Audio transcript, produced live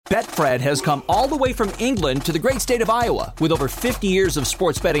Betfred has come all the way from England to the great state of Iowa with over 50 years of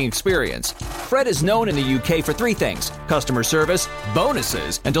sports betting experience. Fred is known in the UK for three things: customer service,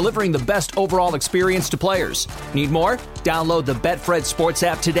 bonuses, and delivering the best overall experience to players. Need more? Download the Betfred Sports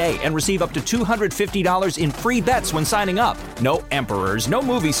app today and receive up to $250 in free bets when signing up. No emperors, no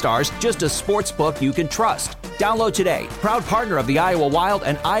movie stars, just a sports book you can trust. Download today. Proud partner of the Iowa Wild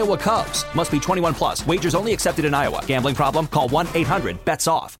and Iowa Cubs. Must be 21 plus. Wagers only accepted in Iowa. Gambling problem? Call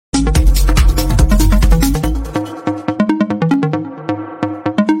 1-800-BETS-OFF.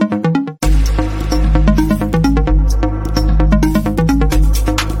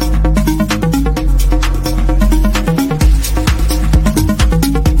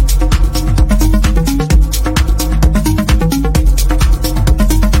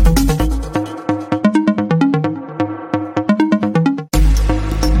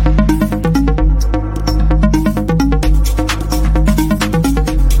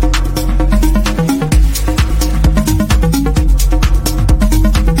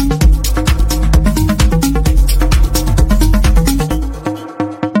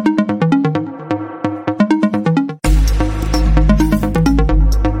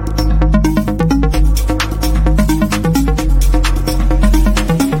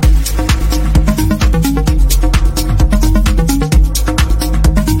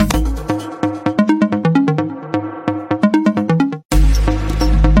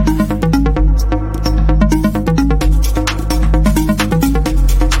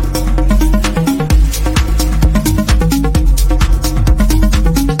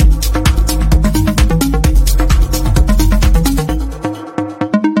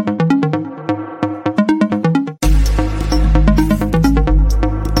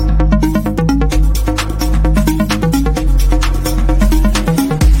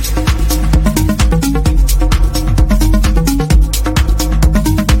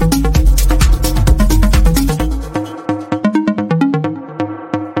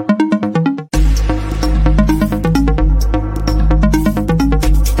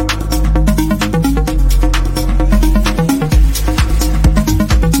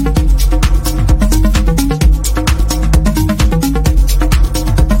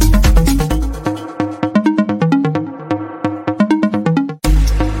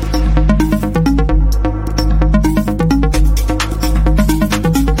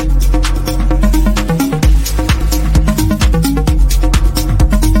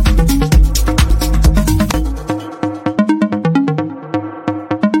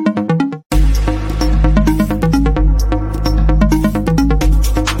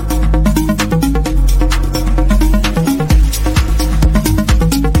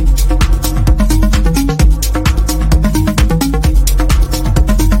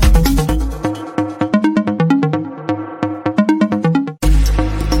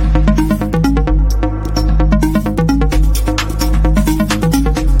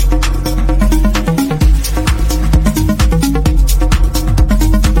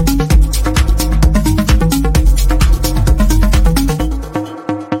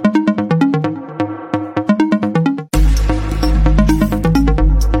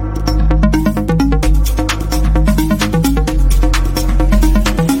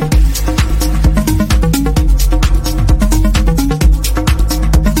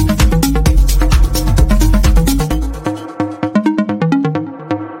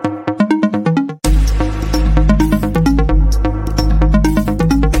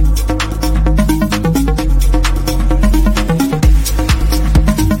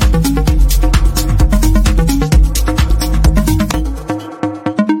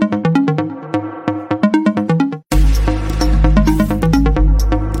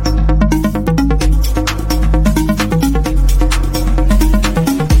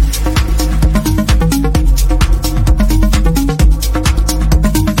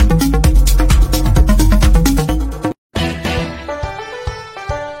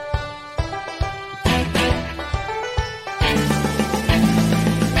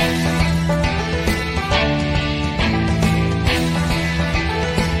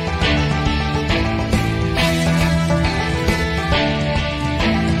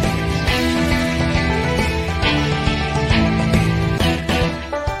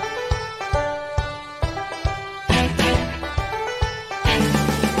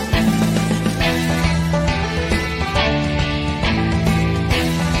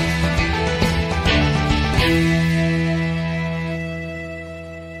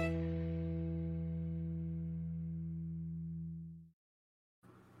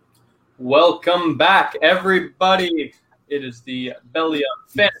 Welcome back, everybody. It is the Belly Up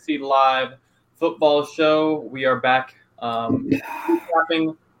Fantasy Live football show. We are back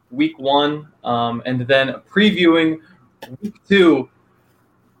recapping week 1, and then previewing week 2.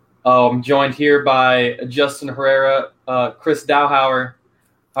 I'm joined here by Justin Herrera, Chris Dowhauer.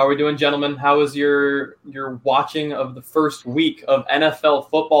 How are we doing, gentlemen? How was your watching of the first week of NFL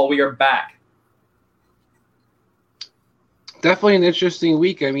football? We are back. Definitely an interesting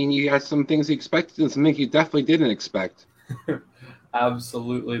week. I mean, you had some things you expected and some things you definitely didn't expect.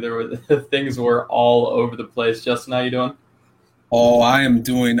 Absolutely. The things were all over the place. Justin, how you doing? Oh, I am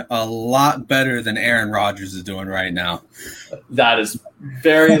doing a lot better than Aaron Rodgers is doing right now. That is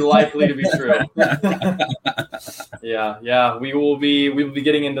very likely to be true. Yeah. We will be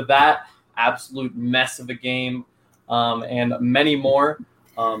getting into that absolute mess of a game and many more.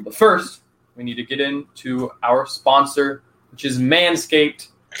 But first, we need to get into our sponsor, which is Manscaped.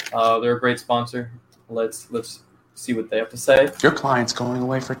 They're a great sponsor. Let's see what they have to say. Your client's going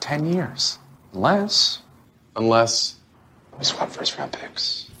away for 10 years. Unless we swap first-round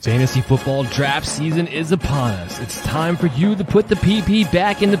picks. Fantasy football draft season is upon us. It's time for you to put the PP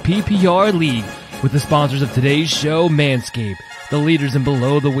back in the PPR league with the sponsors of today's show, Manscaped. The leaders in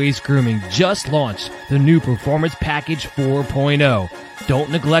below-the-waist grooming just launched the new Performance Package 4.0. Don't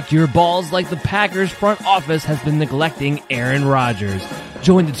neglect your balls like the Packers front office has been neglecting Aaron Rodgers.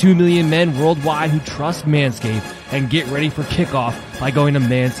 Join the 2 million men worldwide who trust Manscaped and get ready for kickoff by going to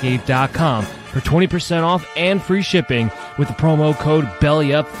manscaped.com for 20% off and free shipping with the promo code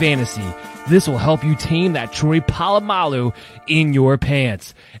BELLYUPFANTASY. This will help you tame that Troy Polamalu in your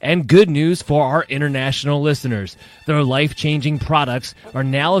pants. And good news for our international listeners. Their life-changing products are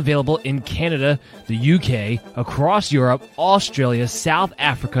now available in Canada, the UK, across Europe, Australia, South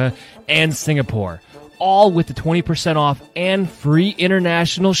Africa, and Singapore. All with the 20% off and free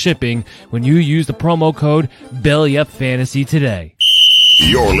international shipping when you use the promo code BELLYUPFANTASY today.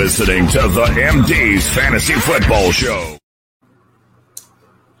 You're listening to the MD's Fantasy Football Show.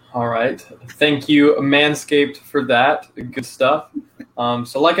 All right. Thank you, Manscaped, for that. Good stuff.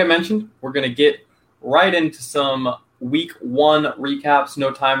 So like I mentioned, we're going to get right into some week 1 recaps.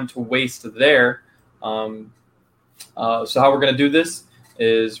 No time to waste there. So how we're going to do this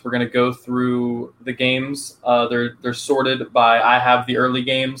is we're going to go through the games. They're sorted by I have the early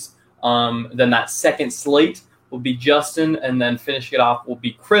games. Then that second slate will be Justin, and then finishing it off will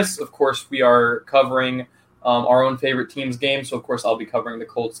be Chris. Of course, we are covering our own favorite team's game. So, of course, I'll be covering the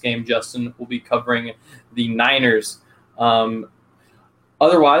Colts game. Justin will be covering the Niners.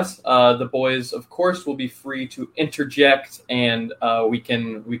 Otherwise, the boys, of course, will be free to interject, and we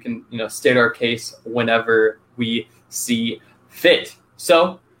can state our case whenever we see fit.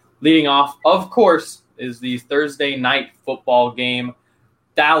 So, leading off, of course, is the Thursday night football game,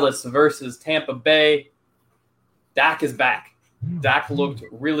 Dallas versus Tampa Bay. Dak is back. Dak looked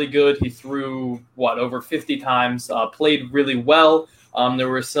really good. He threw, over 50 times, played really well. There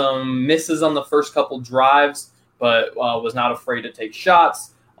were some misses on the first couple drives, but was not afraid to take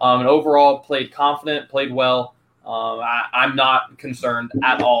shots. And overall, played confident, played well. I'm not concerned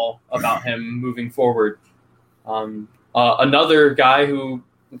at all about him moving forward. Another guy who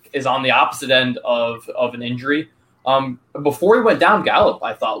is on the opposite end of an injury. Before he went down, Gallup,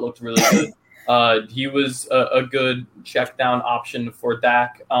 I thought, looked really good. He was a good check down option for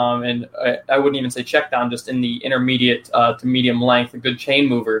Dak. And I wouldn't even say check down, just in the intermediate to medium length, a good chain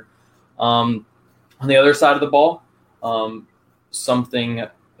mover. On the other side of the ball, something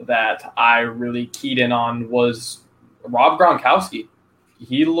that I really keyed in on was Rob Gronkowski.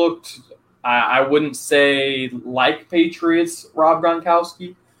 He looked, I wouldn't say like Patriots Rob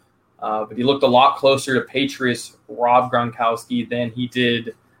Gronkowski, but he looked a lot closer to Patriots Rob Gronkowski than he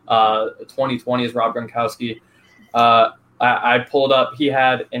did 2020's Rob Gronkowski. I pulled up, he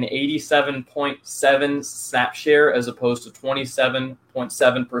had an 87.7 snap share as opposed to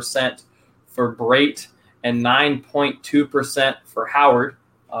 27.7% for Brate and 9.2% for Howard.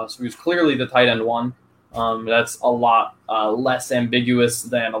 So he was clearly the tight end one. That's a lot less ambiguous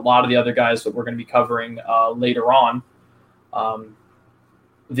than a lot of the other guys that we're going to be covering later on.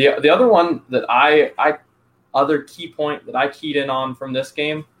 The other one that other key point that I keyed in on from this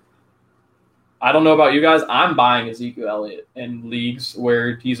game, I don't know about you guys, I'm buying Ezekiel Elliott in leagues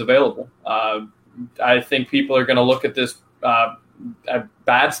where he's available. I think people are going to look at this a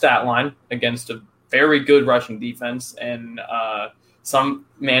bad stat line against a very good rushing defense, and some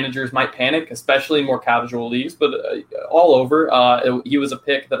managers might panic, especially in more casual leagues, but all over. He was a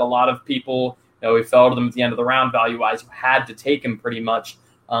pick that a lot of people, we fell to them at the end of the round value-wise. You had to take him pretty much,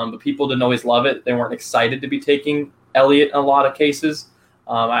 but people didn't always love it. They weren't excited to be taking Elliott in a lot of cases.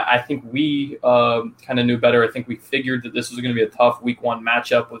 I think we kind of knew better. I think we figured that this was going to be a tough week 1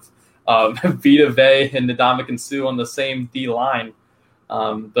 matchup with Vita Vea and Ndamukong Suh on the same D line.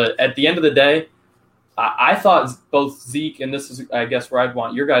 But at the end of the day, I thought both Zeke, and this is, I guess, where I'd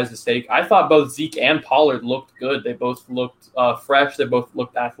want your guys' take. I thought both Zeke and Pollard looked good. They both looked fresh. They both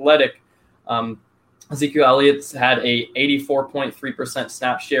looked athletic. Ezekiel Elliott's had a 84.3%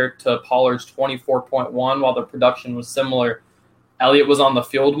 snap share to Pollard's 24.1, while the production was similar. Elliott was on the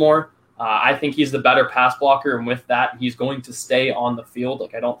field more. I think he's the better pass blocker, and with that, he's going to stay on the field.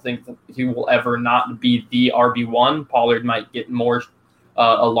 Like, I don't think that he will ever not be the RB1. Pollard might get more,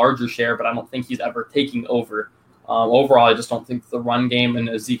 a larger share, but I don't think he's ever taking over. Overall, I just don't think the run game and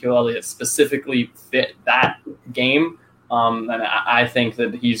Ezekiel Elliott specifically fit that game. And I think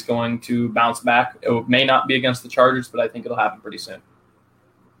that he's going to bounce back. It may not be against the Chargers, but I think it'll happen pretty soon.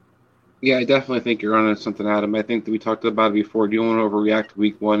 Yeah, I definitely think you're on something, Adam. I think that we talked about it before. You don't want to overreact to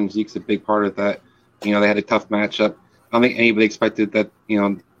week one. Zeke's a big part of that. They had a tough matchup. I don't think anybody expected that,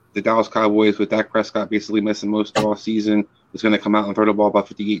 the Dallas Cowboys with Dak Prescott basically missing most of all season was going to come out and throw the ball about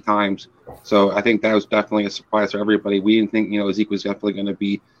 58 times. So I think that was definitely a surprise for everybody. We didn't think, Zeke was definitely going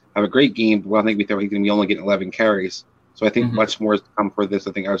to have a great game, but I think we thought he was going to be only getting 11 carries. So I think much more has come for this.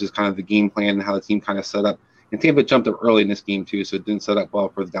 I think I was just kind of the game plan and how the team kind of set up. And Tampa jumped up early in this game, too, so it didn't set up well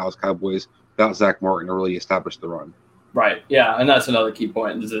for the Dallas Cowboys without Zach Martin to really establish the run. Right, yeah, and that's another key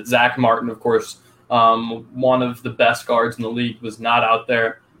point, is that Zach Martin, of course, one of the best guards in the league, was not out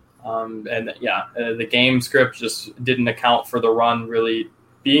there. The game script just didn't account for the run really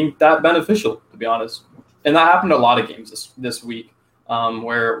being that beneficial, to be honest. And that happened to a lot of games this week,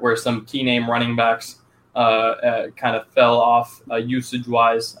 where some key name running backs kind of fell off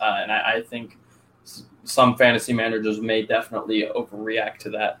usage-wise, and I think some fantasy managers may definitely overreact to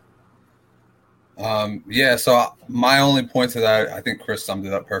that. So my only point to that, I think Chris summed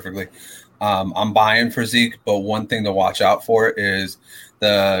it up perfectly. I'm buying for Zeke, but one thing to watch out for is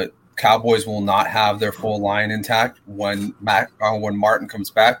the Cowboys will not have their full line intact when Martin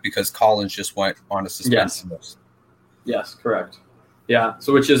comes back, because Collins just went on a suspension list. Yes, correct. Yeah,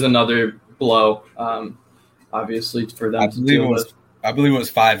 so which is another blow, obviously, for them to deal with. I believe it was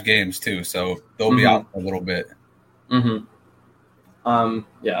 5 games too, so they'll be out a little bit. So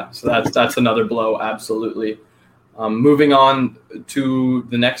that's another blow, absolutely. Moving on to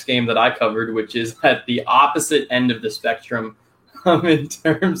the next game that I covered, which is at the opposite end of the spectrum in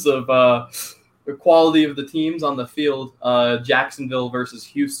terms of the quality of the teams on the field, Jacksonville versus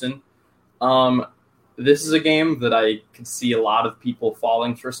Houston. This is a game that I can see a lot of people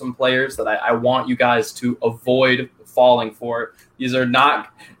falling for some players that I want you guys to avoid falling for. These are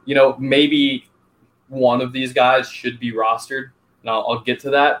not, maybe one of these guys should be rostered, and I'll get to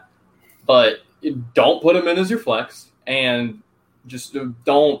that. But don't put him in as your flex, and just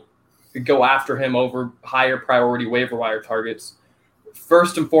don't go after him over higher priority waiver wire targets.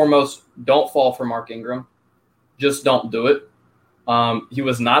 First and foremost, don't fall for Mark Ingram. Just don't do it. He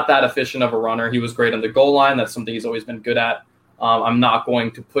was not that efficient of a runner. He was great on the goal line. That's something he's always been good at. I'm not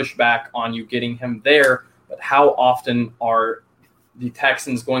going to push back on you getting him there, but how often are the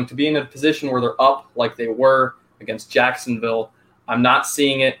Texans going to be in a position where they're up like they were against Jacksonville? I'm not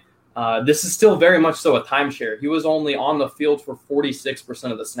seeing it. This is still very much so a timeshare. He was only on the field for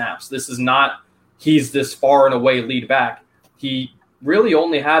 46% of the snaps. This is not he's this far and away lead back. He really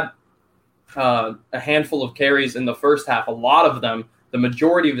only had a handful of carries in the first half. A lot of them, the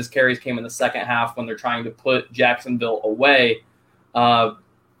majority of his carries came in the second half when they're trying to put Jacksonville away.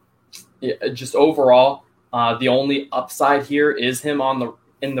 Just overall, the only upside here is him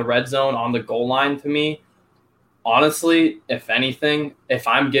in the red zone on the goal line. To me, honestly, if anything, if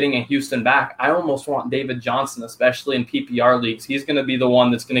I'm getting a Houston back, I almost want David Johnson, especially in PPR leagues. He's going to be the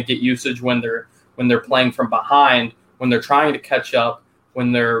one that's going to get usage when they're playing from behind, when they're trying to catch up,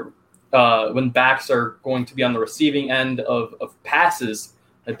 when backs are going to be on the receiving end of passes.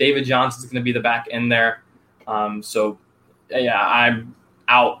 David Johnson is going to be the back in there. I'm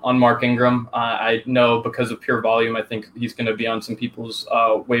out on Mark Ingram. I know because of pure volume, I think he's going to be on some people's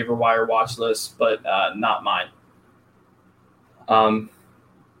waiver wire watch list, but not mine.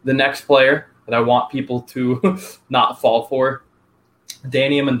 The next player that I want people to not fall for,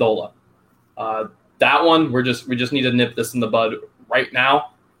 Danny Amendola. That one, we just need to nip this in the bud right now.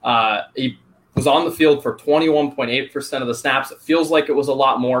 He was on the field for 21.8% of the snaps. It feels like it was a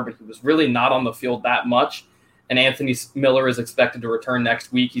lot more, but he was really not on the field that much. And Anthony Miller is expected to return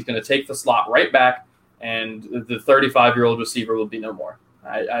next week. He's going to take the slot right back, and the 35-year-old receiver will be no more.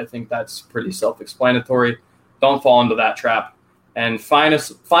 I think that's pretty self-explanatory. Don't fall into that trap. And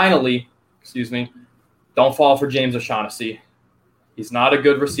finally, don't fall for James O'Shaughnessy. He's not a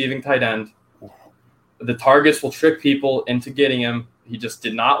good receiving tight end. The targets will trick people into getting him. He just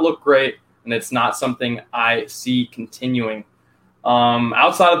did not look great, and it's not something I see continuing.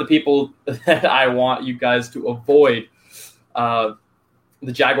 Outside of the people that I want you guys to avoid, the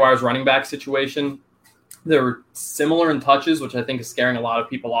Jaguars running back situation, they're similar in touches, which I think is scaring a lot of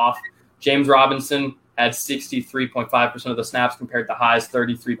people off. James Robinson had 63.5% of the snaps compared to High's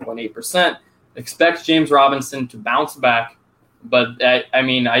 33.8%. Expect James Robinson to bounce back, but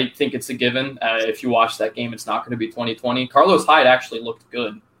I think it's a given. If you watch that game, it's not going to be 2020. Carlos Hyde actually looked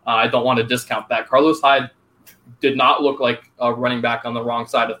good. I don't want to discount that. Carlos Hyde did not look like a running back on the wrong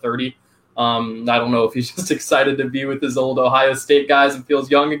side of 30. I don't know if he's just excited to be with his old Ohio State guys and feels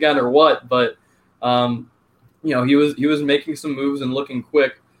young again or what, but he was making some moves and looking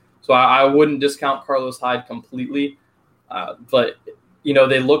quick. So I wouldn't discount Carlos Hyde completely. But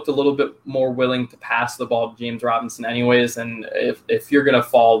they looked a little bit more willing to pass the ball to James Robinson anyways. And if you're going to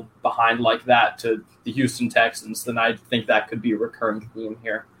fall behind like that to the Houston Texans, then I think that could be a recurring theme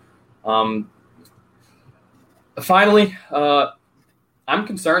here. Finally, I'm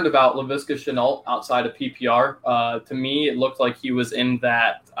concerned about Laviska Shenault outside of PPR. To me, it looked like he was in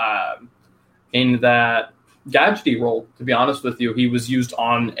that gadgety role, to be honest with you. He was used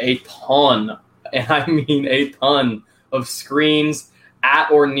on a ton, and I mean a ton, of screens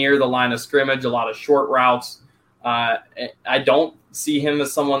at or near the line of scrimmage, a lot of short routes. I don't see him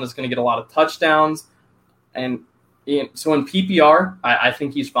as someone that's going to get a lot of touchdowns. And so in PPR, I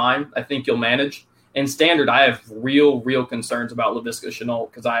think he's fine. I think he'll manage. In standard, I have real concerns about Laviska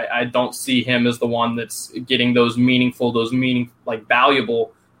Shenault because I don't see him as the one that's getting those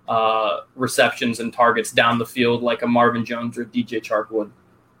valuable receptions and targets down the field like a Marvin Jones or DJ Chark would.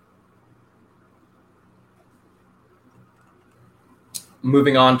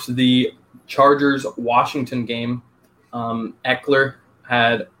 Moving on to the Chargers-Washington game, Eckler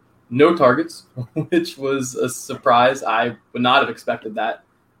had no targets, which was a surprise. I would not have expected that.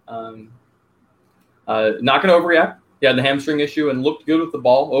 Not going to overreact. He had the hamstring issue and looked good with the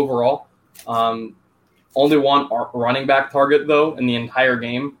ball overall. Only one running back target, though, in the entire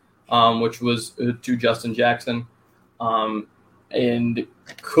game, which was to Justin Jackson. And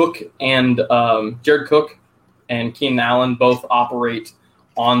Cook and Jared Cook and Keenan Allen both operate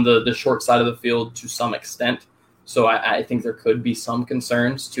on the short side of the field to some extent. So I think there could be some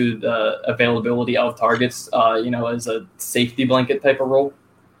concerns to the availability of targets, as a safety blanket type of role.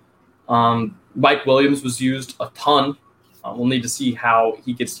 Mike Williams was used a ton. We'll need to see how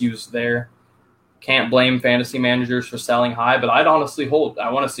he gets used there. Can't blame fantasy managers for selling high, but I'd honestly hold. I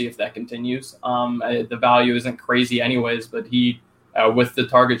want to see if that continues. The value isn't crazy anyways, but he, with the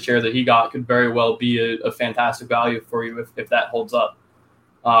target share that he got, could very well be a fantastic value for you if that holds up.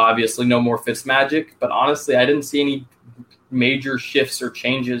 Obviously, no more Fitzmagic, but honestly, I didn't see any major shifts or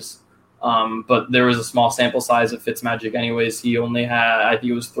changes. But there was a small sample size of Fitzmagic anyways. He only had, I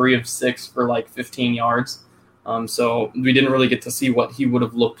think it was 3 of 6 for like 15 yards. So we didn't really get to see what he would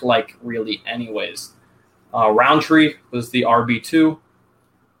have looked like really anyways. Roundtree was the RB2.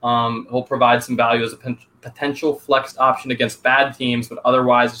 He'll provide some value as a potential flexed option against bad teams, but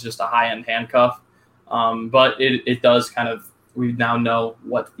otherwise it's just a high-end handcuff. But it does kind of, we now know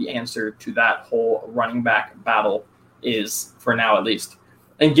what the answer to that whole running back battle is for now at least.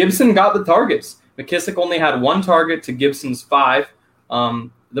 And Gibson got the targets. McKissick only had 1 target to Gibson's 5. The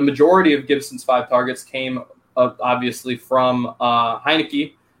majority of Gibson's 5 targets came obviously from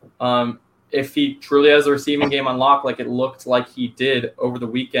Heineke. If he truly has a receiving game on lock like it looked like he did over the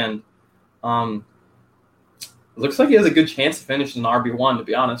weekend, it looks like he has a good chance to finish as an RB1, to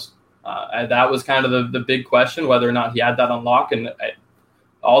be honest. That was kind of the big question, whether or not he had that on lock, and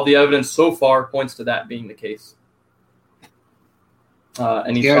all the evidence so far points to that being the case.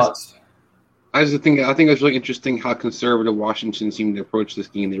 Any thoughts? I think it was really interesting how conservative Washington seemed to approach this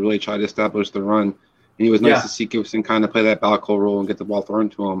game. They really tried to establish the run, and it was nice to see Gibson kind of play that Balco role and get the ball thrown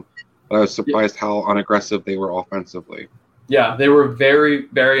to him. But I was surprised how unaggressive they were offensively. Yeah, they were very,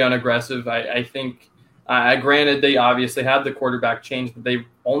 very unaggressive. I think, granted, they obviously had the quarterback change, but they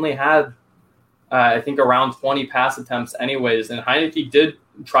only had, I think, around 20 pass attempts anyways. And Heineke did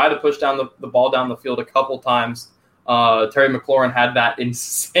try to push down the ball down the field a couple times. Terry McLaurin had that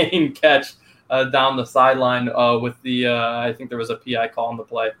insane catch down the sideline with the I think there was a PI call on the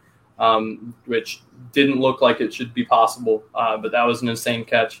play, which didn't look like it should be possible, but that was an insane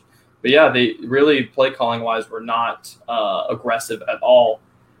catch. But yeah, they really, play calling wise, were not aggressive at all.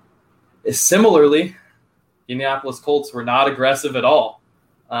 Similarly, Indianapolis Colts were not aggressive at all.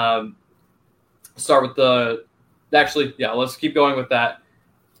 Start with let's keep going with that.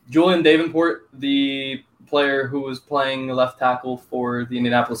 Julian Davenport, the player who was playing left tackle for the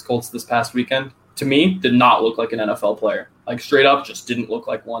Indianapolis Colts this past weekend, to me, did not look like an NFL player. Like, straight up, just didn't look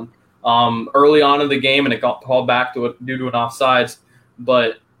like one. early on in the game, and it got called back due to an offsides.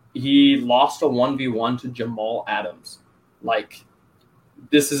 But he lost a 1v1 to Jamal Adams. Like,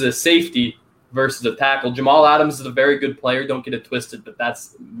 this is a safety versus a tackle. Jamal Adams is a very good player. Don't get it twisted, but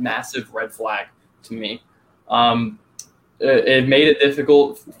that's massive red flag to me. It made it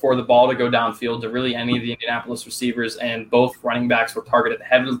difficult for the ball to go downfield to really any of the Indianapolis receivers, and both running backs were targeted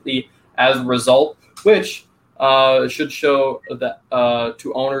heavily as a result, which should show that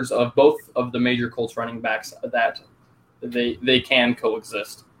to owners of both of the major Colts running backs that they can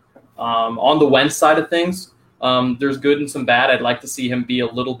coexist. On the Wentz side of things, there's good and some bad. I'd like to see him be a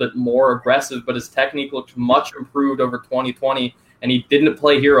little bit more aggressive, but his technique looked much improved over 2020, and he didn't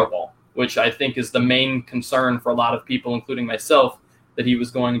play hero ball, which I think is the main concern for a lot of people, including myself, that he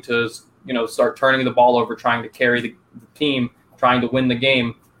was going to, start turning the ball over, trying to carry the team, trying to win the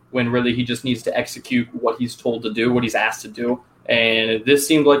game, when really he just needs to execute what he's told to do, what he's asked to do. And this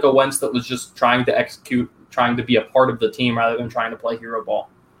seemed like a Wentz that was just trying to execute, trying to be a part of the team rather than trying to play hero ball.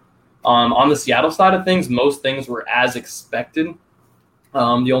 On the Seattle side of things, most things were as expected.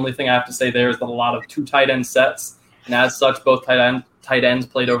 The only thing I have to say there is that a lot of 2 tight end sets, and as such, both tight ends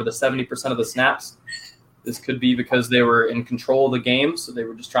played over the 70% of the snaps. This could be because they were in control of the game, so they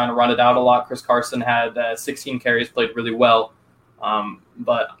were just trying to run it out a lot. Chris Carson had 16 carries, played really well.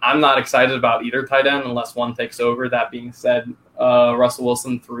 But I'm not excited about either tight end unless one takes over. That being said, Russell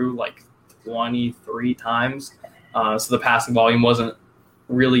Wilson threw like 23 times, so the passing volume wasn't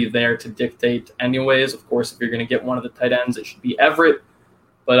really there to dictate anyways. Of course, if you're going to get one of the tight ends, it should be Everett,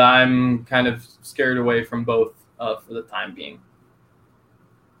 but I'm kind of scared away from both for the time being.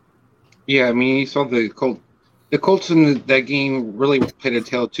 Yeah, I mean, you saw the Colts in that game really played a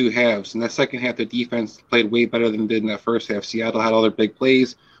tale of 2 halves. In that second half, the defense played way better than it did in that first half. Seattle had all their big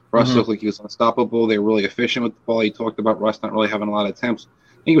plays. Russ looked like he was unstoppable. They were really efficient with the ball. He talked about Russ not really having a lot of attempts.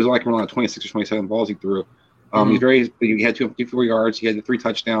 I think he was like around 26 or 27 balls he threw. He had 254 yards. He had 3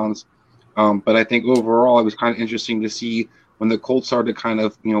 touchdowns. But I think overall it was kind of interesting to see when the Colts started kind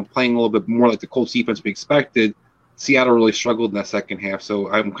of, playing a little bit more like the Colts defense we expected. Seattle really struggled in that second half.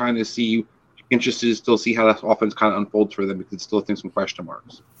 So I'm kind of interested to still see how that offense kind of unfolds for them, because it's still I think some question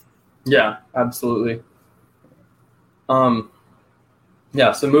marks. Yeah, absolutely. So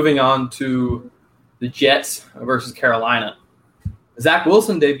moving on to the Jets versus Carolina. Zach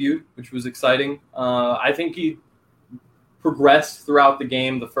Wilson debuted, which was exciting. I think he progressed throughout the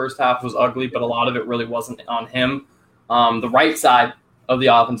game. The first half was ugly, but a lot of it really wasn't on him. The right side of the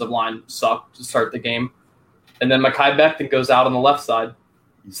offensive line sucked to start the game. And then Mekhi Becton goes out on the left side.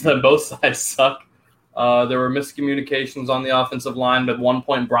 So both sides suck. There were miscommunications on the offensive line, but at one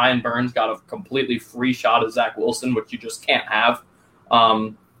point Brian Burns got a completely free shot at Zach Wilson, which you just can't have.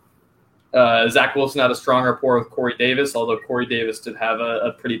 Zach Wilson had a strong rapport with Corey Davis, although Corey Davis did have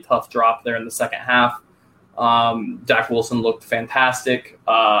a pretty tough drop there in the second half. Zach Wilson looked fantastic,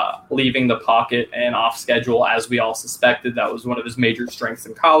 leaving the pocket and off schedule, as we all suspected. That was one of his major strengths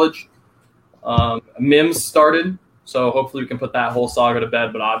in college. Mims started, so hopefully we can put that whole saga to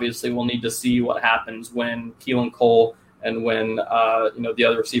bed, but obviously we'll need to see what happens when Keelan Cole and when the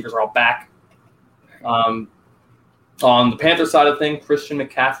other receivers are all back. On the Panther side of things, Christian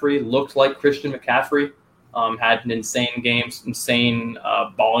McCaffrey looked like Christian McCaffrey. Had an insane game, insane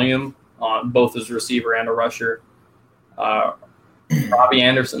volume on both as a receiver and a rusher. Robbie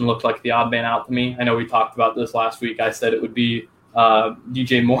Anderson looked like the odd man out to me. I know we talked about this last week. I said it would be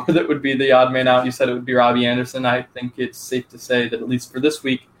DJ Moore that would be the odd man out. You said it would be Robbie Anderson. I think it's safe to say that at least for this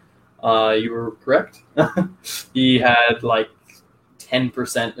week, you were correct. He had like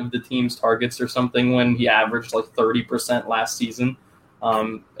 10% of the team's targets or something when he averaged like 30% last season.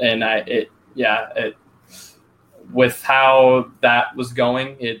 With how that was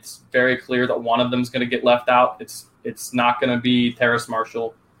going, it's very clear that one of them is going to get left out. It's not going to be Terrace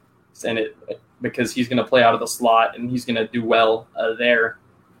Marshall, because he's going to play out of the slot and he's going to do well there.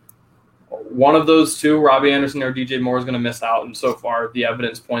 One of those two, Robbie Anderson or DJ Moore, is going to miss out, and so far the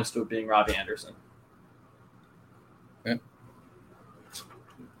evidence points to it being Robbie Anderson. Yeah.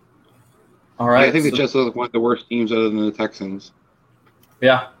 All right. Yeah, I think the Jets look one of the worst teams other than the Texans.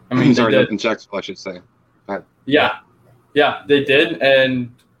 Yeah, I mean, sorry, in Jacksonville, I should say. Yeah, they did,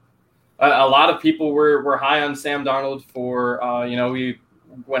 and a lot of people were high on Sam Darnold for we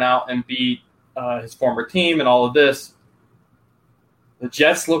went out and beat his former team and all of this. The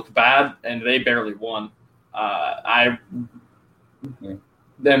Jets looked bad, and they barely won. I'm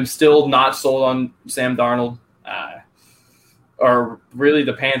still not sold on Sam Darnold, or really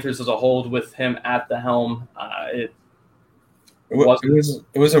the Panthers as a whole with him at the helm.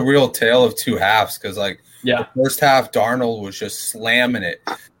 It was a real tale of two halves because, Yeah. the first half, Darnold was just slamming it.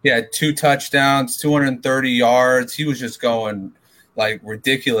 He had 2 touchdowns, 230 yards. He was just going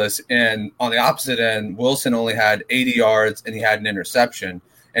ridiculous. And on the opposite end, Wilson only had 80 yards and he had an interception.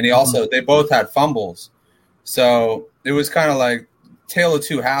 And they both had fumbles. So it was kind of like tale of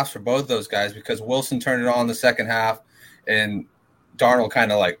two halves for both those guys because Wilson turned it on in the second half and Darnold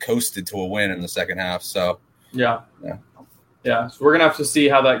kind of coasted to a win in the second half. So Yeah. So we're gonna have to see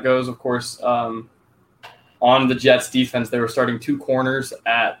how that goes. Of course, on the Jets defense, they were starting 2 corners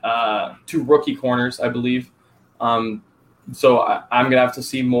at 2 rookie corners, I believe. So I'm gonna have to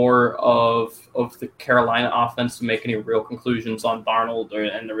see more of the Carolina offense to make any real conclusions on Darnold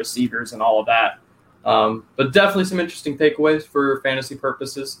and the receivers and all of that. But definitely some interesting takeaways for fantasy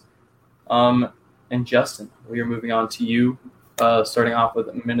purposes. And Justin, we are moving on to you, starting off with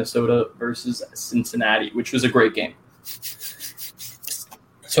Minnesota versus Cincinnati, which was a great game.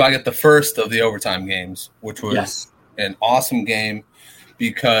 So I get the first of the overtime games, which was an awesome game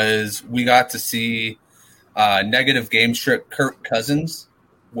because we got to see negative game strip Kirk Cousins,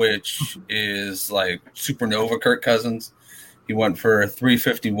 which is supernova Kirk Cousins. He went for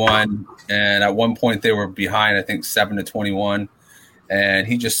 351, and at one point they were behind, I think 7-21, and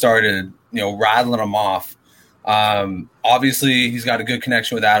he just started, rattling them off. Obviously, he's got a good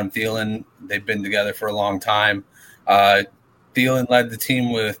connection with Adam Thielen. They've been together for a long time. Thielen led the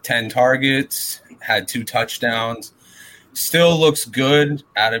team with 10 targets, had 2 touchdowns. Still looks good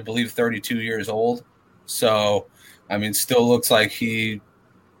at, I believe, 32 years old. So, still looks like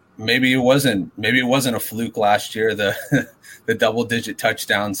maybe it wasn't a fluke last year, the double-digit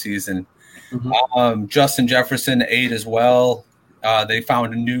touchdown season. Mm-hmm. Justin Jefferson 8 as well. They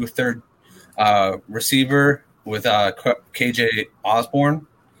found a new third receiver with KJ Osborne.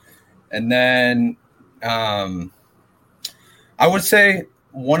 And then I would say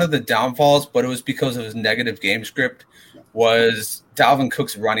one of the downfalls, but it was because of his negative game script, was Dalvin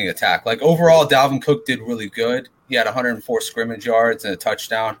Cook's running attack. Overall, Dalvin Cook did really good. He had 104 scrimmage yards and a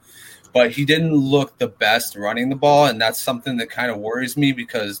touchdown, but he didn't look the best running the ball, and that's something that kind of worries me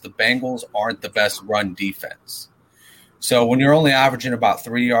because the Bengals aren't the best run defense. So when you're only averaging about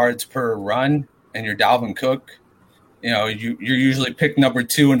 3 yards per run and you're Dalvin Cook, you're usually pick number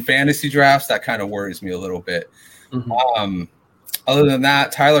 2 in fantasy drafts. That kind of worries me a little bit. Mm-hmm. Other than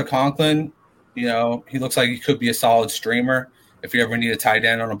that, Tyler Conklin, he looks like he could be a solid streamer if you ever need a tight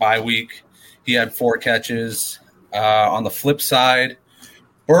end on a bye week. He had 4 catches. On the flip side,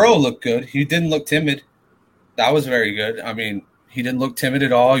 Burrow looked good. He didn't look timid. That was very good. He didn't look timid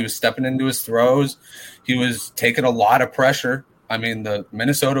at all. He was stepping into his throws. He was taking a lot of pressure. The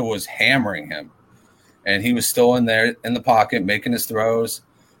Minnesota was hammering him, and he was still in there in the pocket making his throws.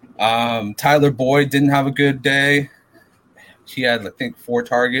 Tyler Boyd didn't have a good day. He had, I think, 4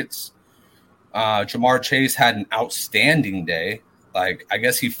 targets. Jamar Chase had an outstanding day. I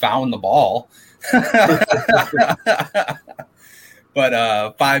guess he found the ball.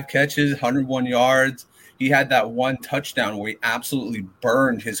 But 5 catches, 101 yards. He had that 1 touchdown where he absolutely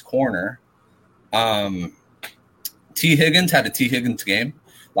burned his corner. T. Higgins had a T. Higgins game.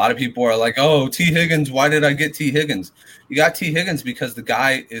 A lot of people are like, oh, T. Higgins, why did I get T. Higgins? You got T. Higgins because the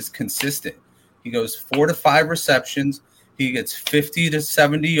guy is consistent. He goes 4 to 5 receptions. He gets 50 to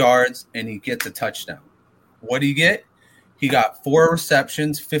 70 yards, and he gets a touchdown. What did he get? He got 4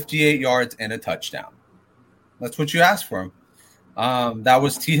 receptions, 58 yards, and a touchdown. That's what you asked for him. That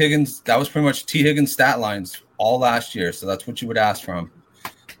was T. Higgins. That was pretty much T. Higgins' stat lines all last year, so that's what you would ask for him.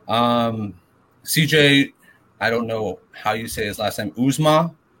 CJ, I don't know how you say his last name,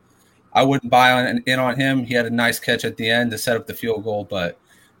 Uzma. I wouldn't buy in on him. He had a nice catch at the end to set up the field goal, but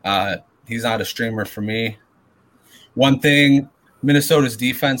he's not a streamer for me. One thing, Minnesota's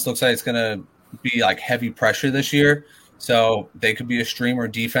defense looks like it's going to be heavy pressure this year, so they could be a streamer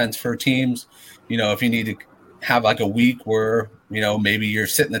defense for teams. If you need to have a week where, maybe you're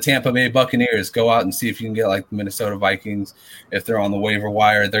sitting the Tampa Bay Buccaneers, go out and see if you can get the Minnesota Vikings. If they're on the waiver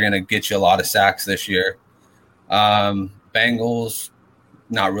wire, they're going to get you a lot of sacks this year. Bengals,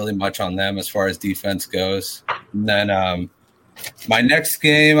 not really much on them as far as defense goes. And then my next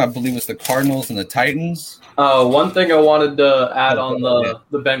game, I believe, was the Cardinals and the Titans. One thing I wanted to add on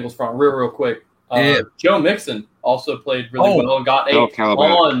the Bengals front real quick. Joe Mixon also played really well and got a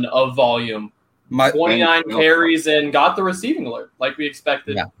ton of volume. 29 carries and got the receiving alert like we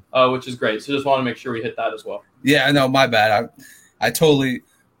expected, which is great. So just want to make sure we hit that as well. Yeah, no, my bad. I totally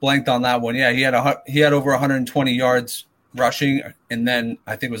blanked on that one. Yeah, he had over 120 yards rushing, and then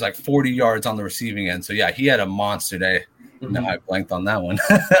I think it was 40 yards on the receiving end. So, yeah, he had a monster day. No, I blanked on that one.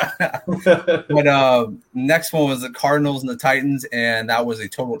 But next one was the Cardinals and the Titans, and that was a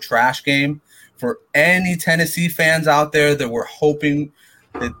total trash game for any Tennessee fans out there that were hoping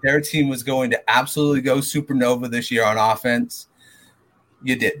that their team was going to absolutely go supernova this year on offense.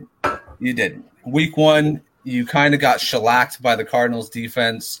 You didn't. You didn't. Week one, you kind of got shellacked by the Cardinals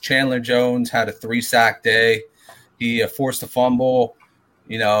defense. Chandler Jones had a 3-sack day. He forced a fumble.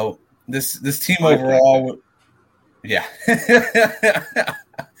 You know, this team overall, yeah.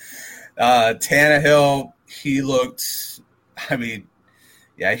 Tannehill, he looked, I mean,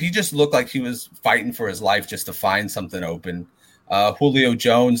 yeah, he just looked like he was fighting for his life just to find something open. Julio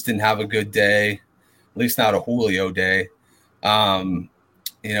Jones didn't have a good day, at least not a Julio day.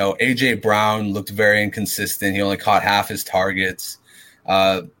 You know, A.J. Brown looked very inconsistent. He only caught half his targets.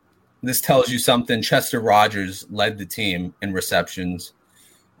 This tells you something. Chester Rogers led the team in receptions.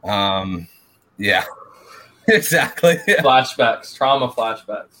 Yeah, exactly. Flashbacks, trauma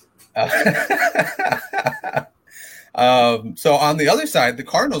flashbacks. So on the other side, the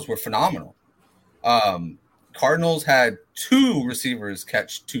Cardinals were phenomenal. Cardinals had 2 receivers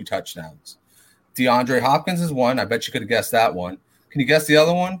catch 2 touchdowns. DeAndre Hopkins is one. I bet you could have guessed that one. Can you guess the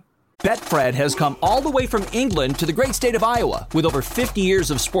other one? Betfred has come all the way from England to the great state of Iowa with over 50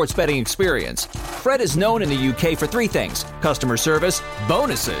 years of sports betting experience. Fred is known in the UK for 3 things: customer service,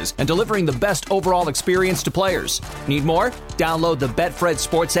 bonuses, and delivering the best overall experience to players. Need more? Download the Betfred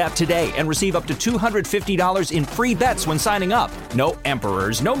Sports app today and receive up to $250 in free bets when signing up. No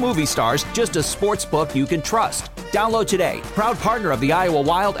emperors, no movie stars, just a sports book you can trust. Download today. Proud partner of the Iowa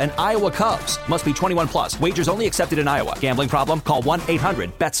Wild and Iowa Cubs. Must be 21 plus. Wagers only accepted in Iowa. Gambling problem? Call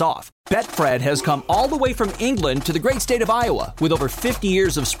 1-800-BETS-OFF. Betfred has come all the way from England to the great state of Iowa with over 50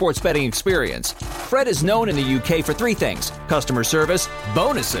 years of sports betting experience. Fred is known in the UK for 3 things: customer service,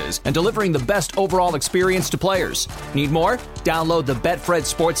 bonuses, and delivering the best overall experience to players. Need more? Download the Betfred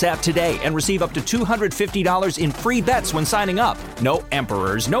Sports app today and receive up to $250 in free bets when signing up. No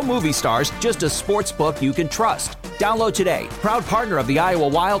emperors, no movie stars, just a sports book you can trust. Download today. Proud partner of the Iowa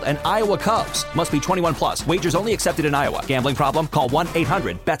Wild and Iowa Cubs. Must be 21 plus. Wagers only accepted in Iowa. Gambling problem? Call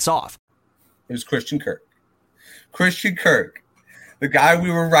 1-800-BETS-OFF. It was Christian Kirk. Christian Kirk, the guy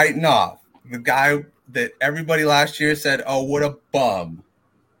we were writing off, the guy that everybody last year said, oh, what a bum.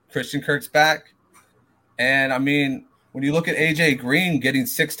 Christian Kirk's back. And, I mean, when you look at A.J. Green getting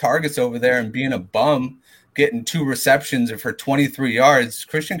 6 targets over there and being a bum, getting 2 receptions for 23 yards,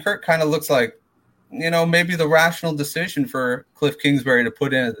 Christian Kirk kind of looks like, you know, maybe the rational decision for Cliff Kingsbury to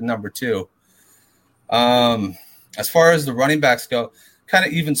put in at the number 2. As far as the running backs go, kind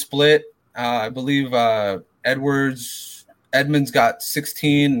of even split. I believe Edmonds got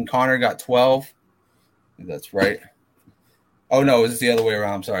 16 and Connor got 12. I think that's right. Oh, no, it's the other way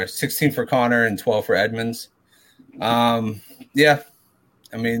around. I'm sorry. 16 for Connor and 12 for Edmonds. Yeah.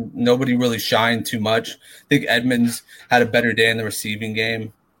 I mean, nobody really shined too much. I think Edmonds had a better day in the receiving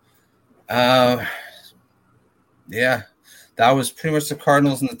game. Yeah, that was pretty much the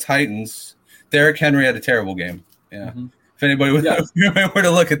Cardinals and the Titans. Derrick Henry had a terrible game. Yeah. Mm-hmm. If anybody were to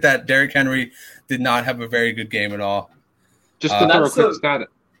look at that, Derrick Henry did not have a very good game at all. Just to throw a quick stat.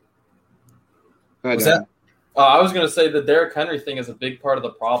 What's that? I was going to say the Derrick Henry thing is a big part of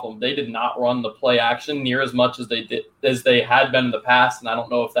the problem. They did not run the play action near as much as they had been in the past, and I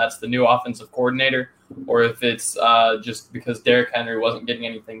don't know if that's the new offensive coordinator or if it's just because Derrick Henry wasn't getting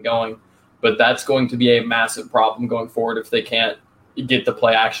anything going. But that's going to be a massive problem going forward if they can't get the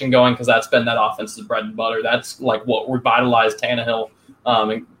play action going, because that's been that offense's bread and butter. That's like what revitalized Tannehill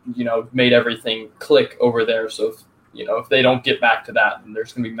and, you know, made everything click over there. So, if they don't get back to that, then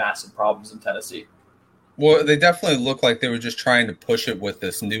there's going to be massive problems in Tennessee. Well, they definitely look like they were just trying to push it with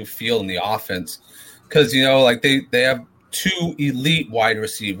this new feel in the offense because, like they have 2 elite wide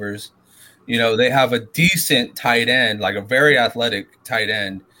receivers. They have a decent tight end, like a very athletic tight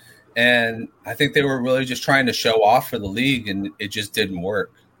end. And I think they were really just trying to show off for the league, and it just didn't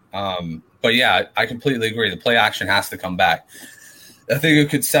work. But, yeah, I completely agree. The play action has to come back. I think it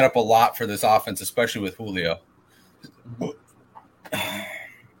could set up a lot for this offense, especially with Julio.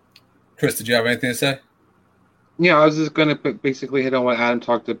 Chris, did you have anything to say? Yeah, I was just going to basically hit on what Adam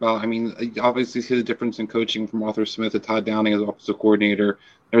talked about. I mean, obviously see the difference in coaching from Arthur Smith to Todd Downing as offensive coordinator.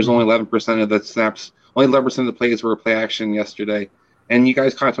 There was only 11% of the snaps, only 11% of the plays were play action yesterday. And you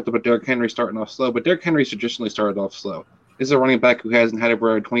guys kind of talked about Derrick Henry starting off slow, but Derrick Henry's traditionally started off slow. This is a running back who hasn't had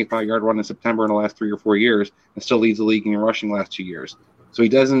over a 25-yard run in September in the last 3 or 4 years and still leads the league in rushing the last 2 years. So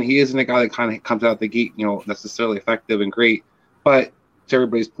he isn't a guy that kind of comes out the gate, necessarily effective and great. But to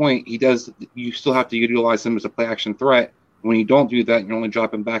everybody's point, you still have to utilize him as a play action threat. When you don't do that, you're only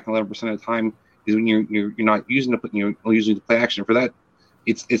dropping back 11% of the time. is when you're not using the play action for that.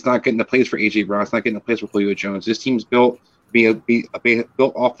 It's not getting the plays for AJ Brown. It's not getting the plays for Julio Jones. This team's built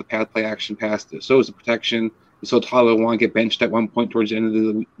built off the play action pass. So is the protection. So Tyler Warren get benched at one point towards the end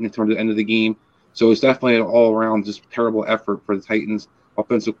of the game. So it's definitely an all around just terrible effort for the Titans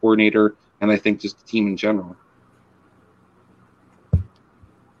offensive coordinator, and I think just the team in general.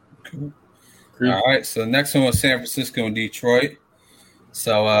 Cool. All right, so the next one was San Francisco and Detroit.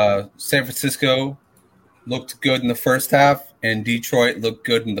 So San Francisco looked good in the first half, and Detroit looked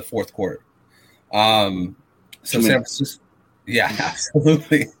good in the fourth quarter. So San Francisco, yeah,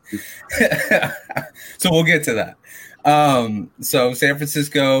 absolutely. So we'll get to that. So San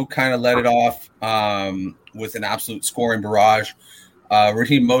Francisco kind of let it off with an absolute scoring barrage.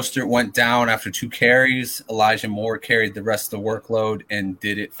 Raheem Mostert went down after 2 carries. Elijah Moore carried the rest of the workload and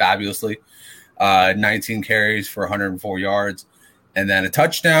did it fabulously. 19 carries for 104 yards and then a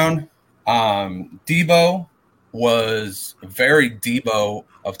touchdown. Debo was very Debo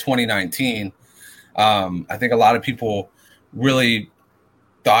of 2019. I think a lot of people really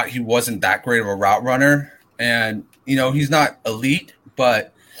thought he wasn't that great of a route runner. And, he's not elite,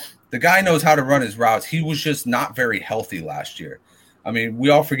 but the guy knows how to run his routes. He was just not very healthy last year. I mean, we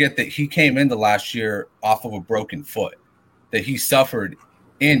all forget that he came into last year off of a broken foot that he suffered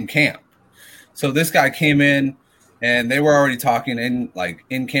in camp. So this guy came in, and they were already talking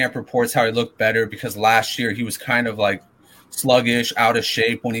in camp reports how he looked better because last year he was kind of like sluggish, out of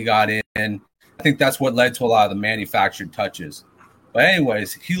shape when he got in. I think that's what led to a lot of the manufactured touches. But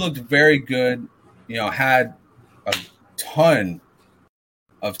anyways, he looked very good. Had a ton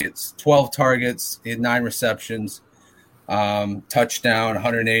of hits, 12 targets, he had 9 receptions. Touchdown,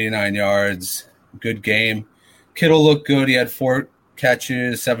 189 yards, good game. Kittle looked good. He had 4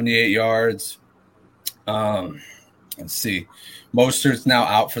 catches, 78 yards. Let's see. Mostert's now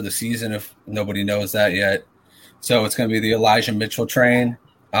out for the season if nobody knows that yet. So it's going to be the Elijah Mitchell train.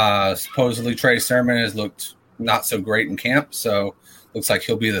 Supposedly Trey Sermon has looked not so great in camp, so looks like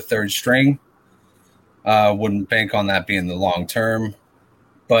he'll be the 3rd string. Wouldn't bank on that being the long term.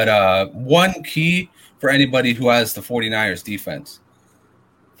 But one key for anybody who has the 49ers defense.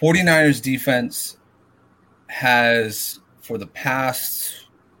 49ers defense has, for the past,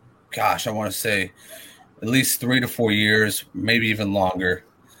 I want to say at least 3 to 4 years, maybe even longer,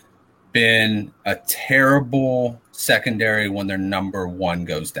 been a terrible secondary when their number 1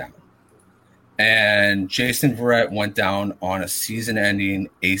 goes down. And Jason Verrett went down on a season-ending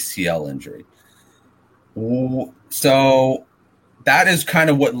ACL injury. So that is kind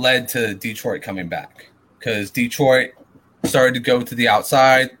of what led to Detroit coming back. Because Detroit started to go to the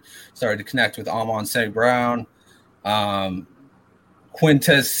outside, started to connect with Amon St. Brown. Quintez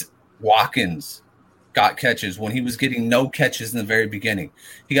Watkins got catches when he was getting no catches in the very beginning.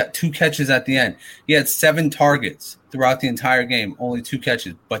 He got 2 catches at the end. He had 7 targets throughout the entire game, only 2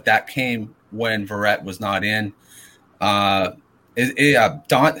 catches. But that came when Verrett was not in. Deontay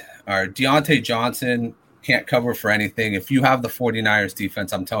Johnson can't cover for anything. If you have the 49ers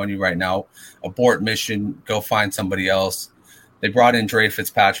defense, I'm telling you right now, abort mission, go find somebody else. They brought in Dre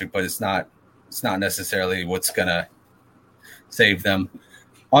Fitzpatrick, but it's not necessarily what's going to save them.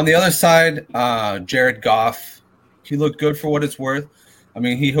 On the other side, Jared Goff, he looked good for what it's worth. I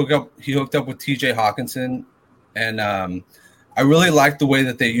mean, he hooked up with TJ Hawkinson, and I really liked the way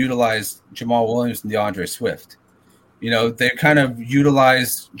that they utilized Jamal Williams and DeAndre Swift. They kind of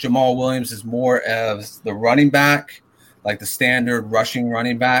utilized Jamal Williams as more as the running back, like the standard rushing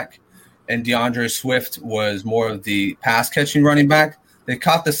running back, and DeAndre Swift was more of the pass-catching running back. They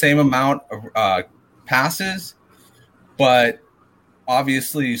caught the same amount of passes, but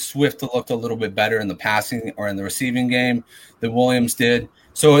obviously Swift looked a little bit better in the passing or in the receiving game than Williams did.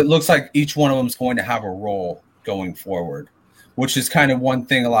 So it looks like each one of them is going to have a role going forward, which is kind of one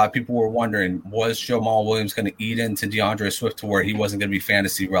thing a lot of people were wondering. Was Jamal Williams going to eat into DeAndre Swift to where he wasn't going to be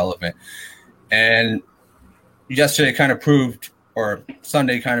fantasy relevant? And yesterday kind of proved, or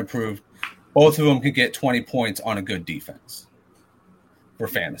Sunday kind of proved, both of them could get 20 points on a good defense for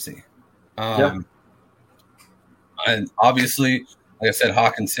fantasy. And obviously, like I said,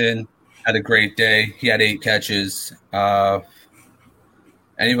 Hawkinson had a great day. He had 8 catches.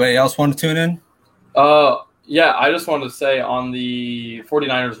 Anybody else want to tune in? Yeah, I just wanted to say on the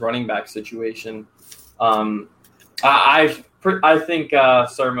 49ers running back situation, I think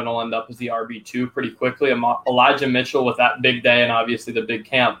Sermon will end up as the RB2 pretty quickly. Elijah Mitchell with that big day and obviously the big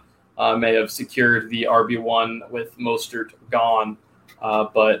camp may have secured the RB1 with Mostert gone.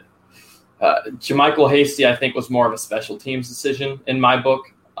 But JaMycal Hasty, I think, was more of a special teams decision in my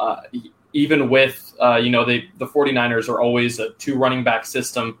book. Even with, the 49ers are always a 2 running back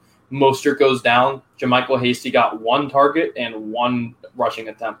system. Mostert goes down, JaMychal Hasty got 1 target and 1 rushing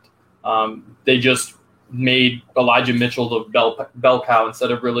attempt. They just made Elijah Mitchell the bell cow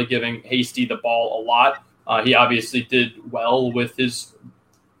instead of really giving Hasty the ball a lot. He obviously did well with his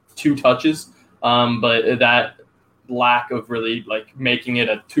 2 touches, but that lack of really like making it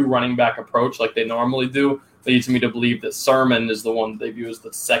a 2 running back approach like they normally do leads me to believe that Sermon is the one they view as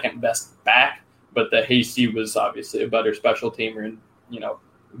the second best back, but that Hasty was obviously a better special teamer and,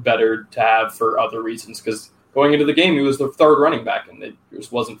 better to have for other reasons, because going into the game, he was the 3rd running back and it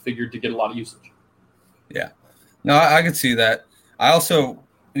just wasn't figured to get a lot of usage. Yeah. No, I could see that. I also,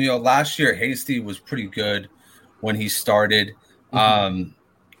 last year Hasty was pretty good when he started. I'm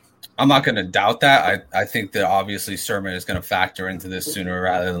not going to doubt that. I think that obviously Sermon is going to factor into this sooner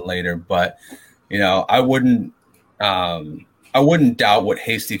rather than later, but I wouldn't doubt what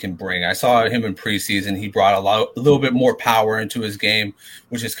Hasty can bring. I saw him in preseason. He brought a little bit more power into his game,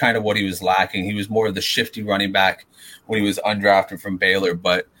 which is kind of what he was lacking. He was more of the shifty running back when he was undrafted from Baylor,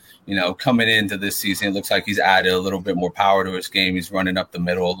 but coming into this season, it looks like he's added a little bit more power to his game. He's running up the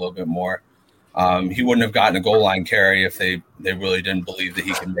middle a little bit more. He wouldn't have gotten a goal line carry if they really didn't believe that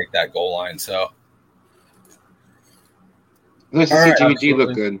he could make that goal line. So, nice to see Jimmy G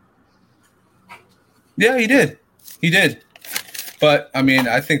look good. Yeah, he did. But I mean,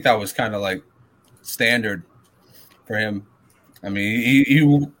 I think that was kind of like standard for him. I mean,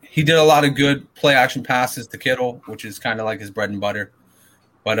 he did a lot of good play action passes to Kittle, which is kind of like his bread and butter.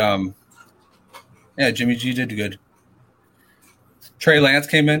 But yeah, Jimmy G did good. Trey Lance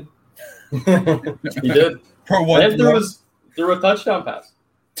came in. He did. Threw a touchdown pass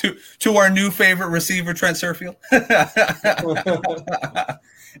to our new favorite receiver, Trent Sherfield.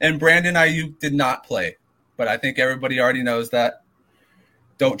 And Brandon Ayuk did not play, but I think everybody already knows that.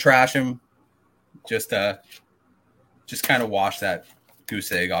 Don't trash him. Just kind of wash that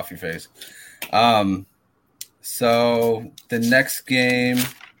goose egg off your face. So the next game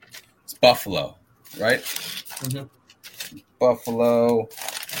is Buffalo, right? Mm-hmm. Buffalo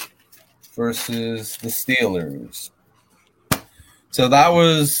versus the Steelers. So that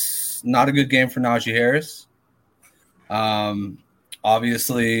was not a good game for Najee Harris.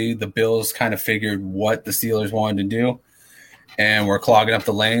 Obviously, the Bills kind of figured what the Steelers wanted to do, and we're clogging up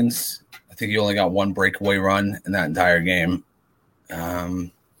the lanes. I think he only got 1 breakaway run in that entire game.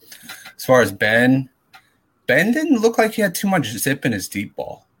 As far as Ben didn't look like he had too much zip in his deep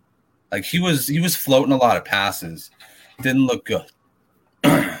ball. Like he was floating a lot of passes. Didn't look good.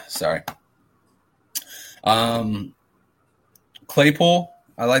 Sorry. Claypool.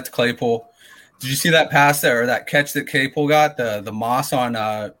 I liked Claypool. Did you see that pass there, or that catch that Claypool got? The Moss on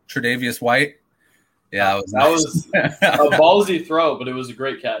Tre'Davious White? Yeah, that was a ballsy throw, but it was a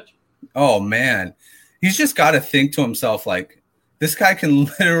great catch. Oh, man. He's just got to think to himself, like, this guy can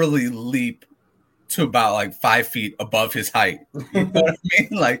literally leap to about, like, 5 feet above his height. You know what I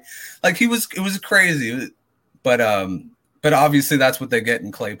mean? Like it was crazy. But obviously that's what they get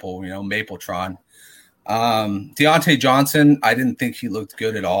in Claypool, Mapletron. Deontay Johnson, I didn't think he looked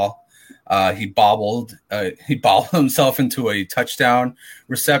good at all. He bobbled himself into a touchdown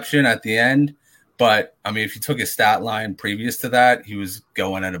reception at the end. But, I mean, if you took his stat line previous to that, he was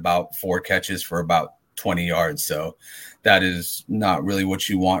going at about 4 catches for about 20 yards. So that is not really what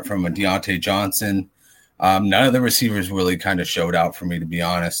you want from a Deontay Johnson. None of the receivers really kind of showed out for me, to be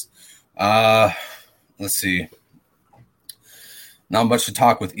honest. Let's see. Not much to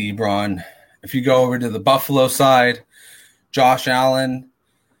talk with Ebron. If you go over to the Buffalo side, Josh Allen,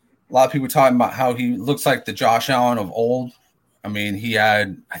 a lot of people talking about how he looks like the Josh Allen of old. I mean,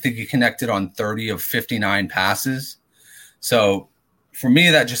 I think he connected on 30 of 59 passes. So for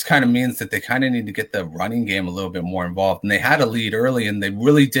me, that just kind of means that they kind of need to get the running game a little bit more involved. And they had a lead early, and they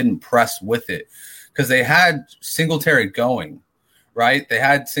really didn't press with it because they had Singletary going, right? They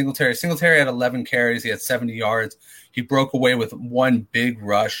had Singletary. Singletary had 11 carries. He had 70 yards. He broke away with 1 big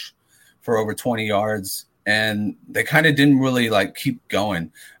rush for over 20 yards. And they kind of didn't really, keep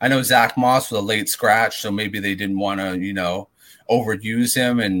going. I know Zach Moss was a late scratch, so maybe they didn't want to, overuse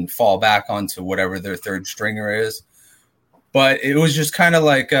him and fall back onto whatever their third stringer is. But it was just kind of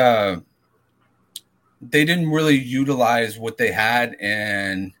like they didn't really utilize what they had,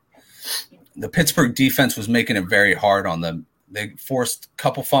 and the Pittsburgh defense was making it very hard on them. They forced a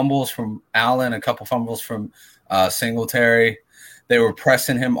couple fumbles from Allen, a couple fumbles from Singletary. They were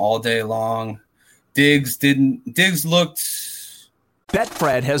pressing him all day long. Diggs looked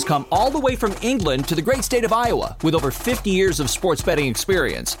Betfred has come all the way from England to the great state of Iowa with over 50 years of sports betting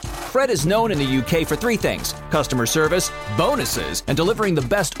experience. Fred is known in the UK for three things: customer service, bonuses, and delivering the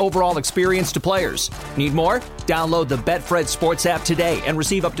best overall experience to players. Need more? Download the Betfred Sports app today and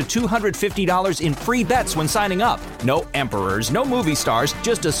receive up to $250 in free bets when signing up. No emperors, no movie stars,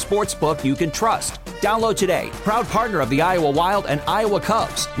 just a sports book you can trust. Download today. Proud partner of the Iowa Wild and Iowa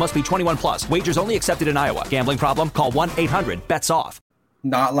Cubs. Must be 21 plus. Wagers only accepted in Iowa. Gambling problem? Call 1-800-BETS-OFF.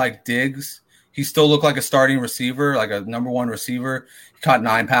 Not like Diggs. He still looked like a starting receiver, like a number one receiver. He caught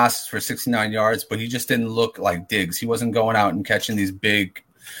 9 passes for 69 yards, but he just didn't look like Diggs. He wasn't going out and catching these big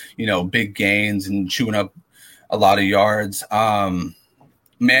gains and chewing up a lot of yards.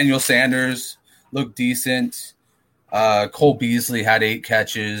 Emmanuel Sanders looked decent. Cole Beasley had 8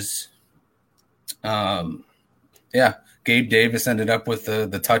 catches. Gabe Davis ended up with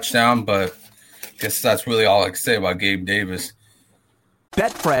the touchdown, but I guess that's really all I can say about Gabe Davis.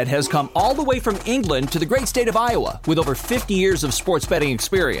 Betfred has come all the way from England to the great state of Iowa with over 50 years of sports betting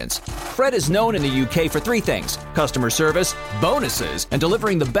experience. Fred is known in the UK for three things: customer service, bonuses, and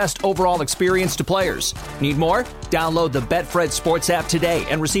delivering the best overall experience to players. Need more? Download the Betfred Sports app today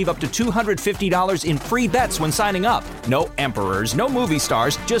and receive up to $250 in free bets when signing up. No emperors, no movie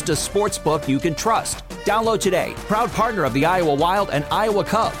stars, just a sports book you can trust. Download today. Proud partner of the Iowa Wild and Iowa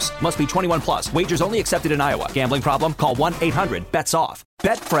Cubs. Must be 21 plus. Wagers only accepted in Iowa. Gambling problem? Call 1-800-BETS-OFF.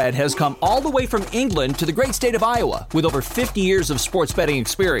 Betfred has come all the way from England to the great state of Iowa with over 50 years of sports betting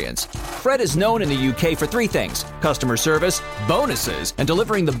experience. Fred is known in the UK for three things: customer service, bonuses, and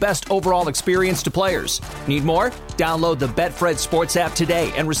delivering the best overall experience to players. Need more? Download the Betfred Sports app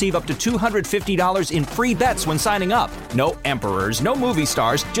today and receive up to $250 in free bets when signing up. No emperors, no movie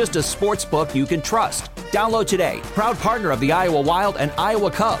stars, just a sports book you can trust. Download today. Proud partner of the Iowa Wild and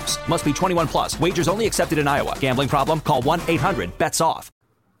Iowa Cubs. Must be 21 plus. Wagers only accepted in Iowa. Gambling problem? Call 1-800-BETS-OFF.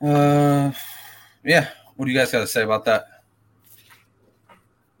 What do you guys got to say about that?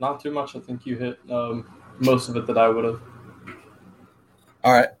 Not too much. I think you hit most of it that I would have.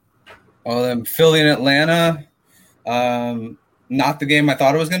 All right. Well, then Philly and Atlanta, not the game I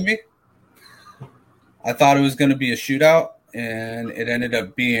thought it was going to be. I thought it was going to be a shootout, and it ended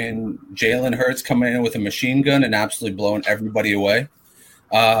up being Jalen Hurts coming in with a machine gun and absolutely blowing everybody away.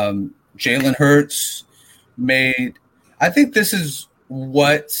 Jalen Hurts I think this is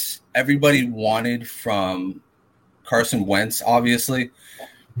what everybody wanted from Carson Wentz, obviously.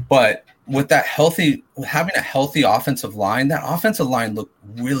 But with having a healthy offensive line, that offensive line looked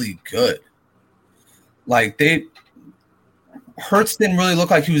really good. Like Hurts didn't really look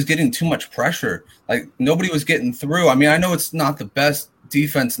like he was getting too much pressure. Like nobody was getting through. I mean, I know it's not the best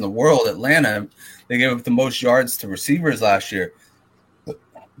defense in the world. Atlanta, they gave up the most yards to receivers last year.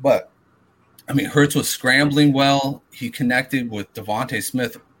 But I mean, Hurts was scrambling well. He connected with Devontae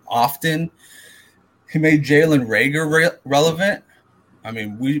Smith often. He made Jalen Reagor relevant. I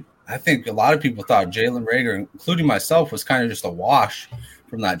mean, I think a lot of people thought Jalen Reagor, including myself, was kind of just a wash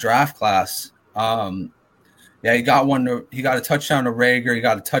from that draft class. He got a touchdown to Reagor. He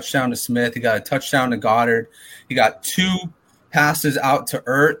got a touchdown to Smith. He got a touchdown to Goddard. He got 2 passes out to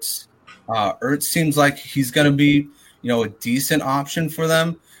Ertz. Ertz seems like he's going to be, a decent option for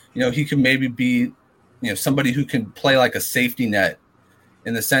them. He can maybe be, somebody who can play like a safety net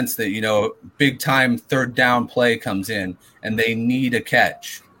in the sense that, big time third down play comes in and they need a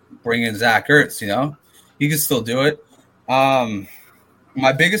catch. Bring in Zach Ertz, he can still do it.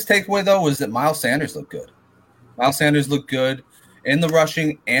 My biggest takeaway, though, was that Miles Sanders looked good. Miles Sanders looked good in the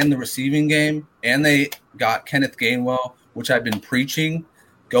rushing and the receiving game, and they got Kenneth Gainwell, which I've been preaching.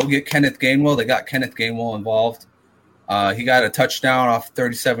 Go get Kenneth Gainwell. They got Kenneth Gainwell involved. He got a touchdown off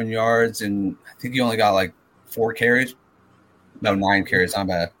 37 yards, and I think he only got like 4 carries. No, 9 carries. I'm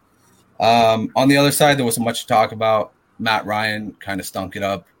bad. On the other side, there wasn't much to talk about. Matt Ryan kind of stunk it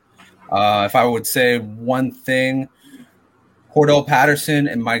up. If I would say one thing, Cordell Patterson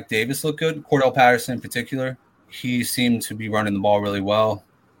and Mike Davis look good. Cordell Patterson in particular, he seemed to be running the ball really well.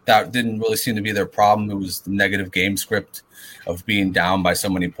 That didn't really seem to be their problem. It was the negative game script of being down by so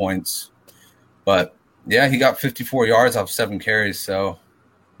many points. But yeah, he got 54 yards off 7 carries, so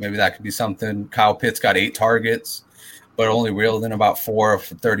maybe that could be something. Kyle Pitts got 8 targets, but only reeled in about 4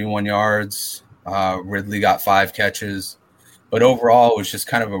 for 31 yards. Ridley got 5 catches. But overall, it was just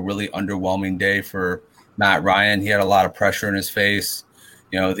kind of a really underwhelming day for Matt Ryan. He had a lot of pressure in his face.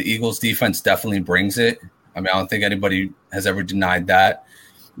 The Eagles' defense definitely brings it. I mean, I don't think anybody has ever denied that.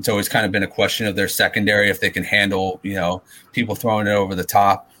 It's always kind of been a question of their secondary, if they can handle, people throwing it over the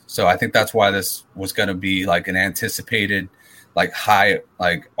top. So I think that's why this was going to be like an anticipated, like high,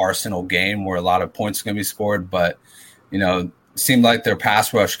 like Arsenal game where a lot of points are going to be scored. But, seemed like their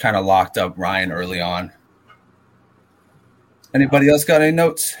pass rush kind of locked up Ryan early on. Anybody else got any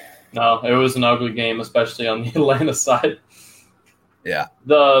notes? No, it was an ugly game, especially on the Atlanta side. Yeah.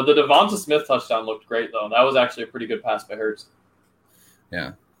 The Devonta Smith touchdown looked great, though. That was actually a pretty good pass by Hurts.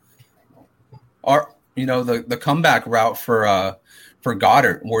 Yeah. The comeback route for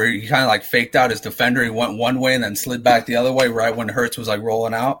Goddard, where he kind of like faked out his defender. He went one way and then slid back the other way right when Hurts was like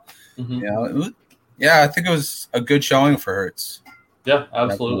rolling out. Mm-hmm. I think it was a good showing for Hurts. Yeah,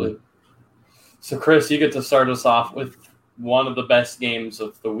 absolutely. So, Chris, you get to start us off with one of the best games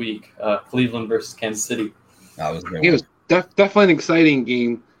of the week, Cleveland versus Kansas City. That was great. It was definitely an exciting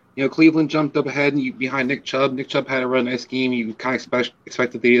game. Cleveland jumped up ahead behind Nick Chubb. Nick Chubb had a really nice game. You kind of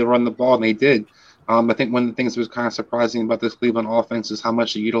expected they to run the ball, and they did. I think one of the things that was kind of surprising about this Cleveland offense is how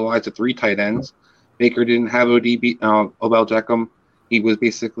much they utilized the 3 tight ends. Baker didn't have Odell Beckham. He was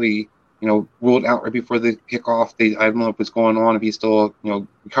basically, ruled out right before the kickoff. I don't know if what's going on, if he's still,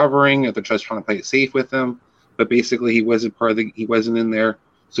 recovering, if they're just trying to play it safe with him. But basically, he wasn't in there.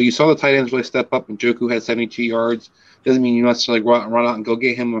 So you saw the tight ends really step up, and Njoku had 72 yards. Doesn't mean you necessarily run out and go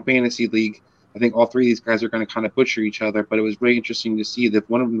get him in a fantasy league. I think all 3 of these guys are going to kind of butcher each other, but it was really interesting to see that if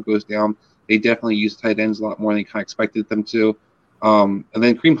one of them goes down, they definitely use tight ends a lot more than they kind of expected them to. And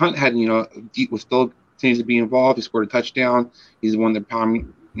then Kareem Hunt had, was still continues to be involved. He scored a touchdown. He's one of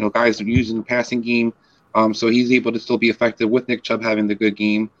the guys that are using the passing game. So he's able to still be effective with Nick Chubb having the good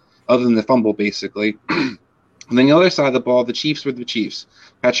game, other than the fumble, basically. And then the other side of the ball, the Chiefs were the Chiefs.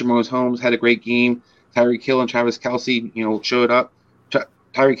 Patrick Mahomes had a great game. Tyreek Hill and Travis Kelce, showed up.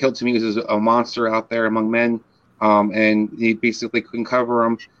 Tyreek Hill, to me, was a monster out there among men, and he basically couldn't cover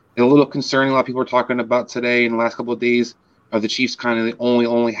him. And a little concerning, a lot of people are talking about today in the last couple of days, are the Chiefs kind of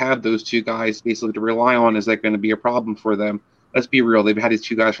only have those 2 guys basically to rely on. Is that going to be a problem for them? Let's be real. They've had these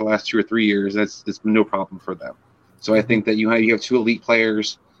 2 guys for the last 2 or 3 years. It's been no problem for them. So I think that you have 2 elite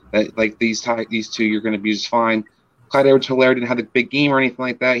players that, like these 2, you're going to be just fine. Clyde Edwards-Helaire didn't have a big game or anything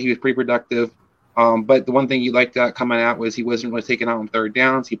like that. He was pretty productive. But the one thing you liked coming out was he wasn't really taken out on 3rd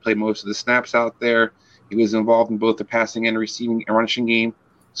downs. He played most of the snaps out there. He was involved in both the passing and receiving and rushing game.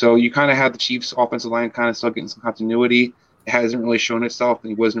 So you kind of had the Chiefs' offensive line kind of still getting some continuity. It hasn't really shown itself, and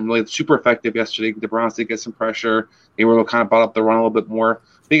he wasn't really super effective yesterday. The Browns did get some pressure. They were kind of brought up the run a little bit more.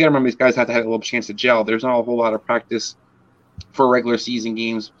 But you got to remember, these guys have to have a little chance to gel. There's not a whole lot of practice for regular season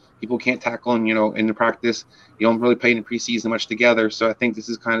games. People can't tackle, and in the practice, you don't really play in the preseason much together. So I think this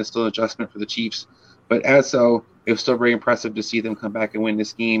is kind of still an adjustment for the Chiefs. But it was still very impressive to see them come back and win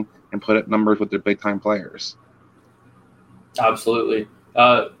this game and put up numbers with their big-time players. Absolutely.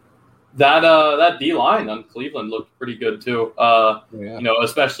 That D-line on Cleveland looked pretty good, too.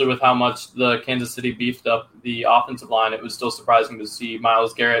 Especially with how much the Kansas City beefed up the offensive line. It was still surprising to see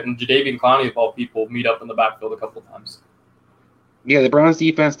Myles Garrett and Jadeveon Clowney, of all people, meet up in the backfield a couple of times. Yeah, the Browns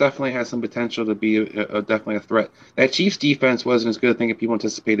defense definitely has some potential to be definitely a threat. That Chiefs defense wasn't as good a thing as people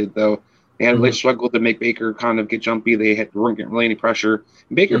anticipated, though. They had really struggled to make Baker kind of get jumpy. They weren't getting really any pressure.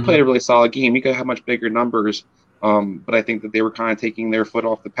 And Baker played a really solid game. He could have much bigger numbers, but I think that they were kind of taking their foot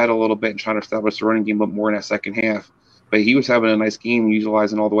off the pedal a little bit and trying to establish the running game a bit more in that second half. But he was having a nice game,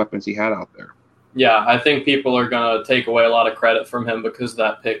 utilizing all the weapons he had out there. Yeah, I think people are going to take away a lot of credit from him because of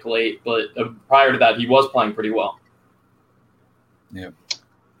that pick late. But prior to that, he was playing pretty well. Yeah.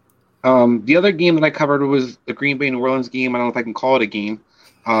 The other game that I covered was the Green Bay New Orleans game. I don't know if I can call it a game.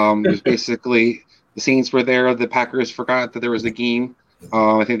 It was basically the Saints were there. The Packers forgot that there was a game.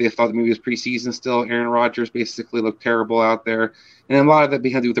 I think they thought maybe it was preseason still. Aaron Rodgers basically looked terrible out there. And a lot of that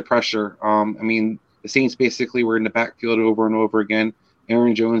had to do with the pressure. The Saints basically were in the backfield over and over again.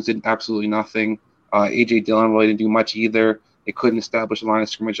 Aaron Jones did absolutely nothing. A.J. Dillon really didn't do much either. They couldn't establish a line of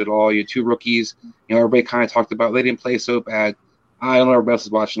scrimmage at all. You had 2 rookies. Everybody kind of talked about they didn't play so bad. I don't know what everybody else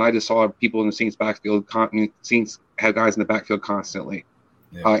is watching. I just saw people in the Saints backfield. Saints had guys in the backfield constantly.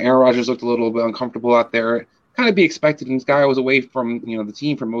 Yeah. Aaron Rodgers looked a little bit uncomfortable out there. Kind of be expected. And this guy was away from the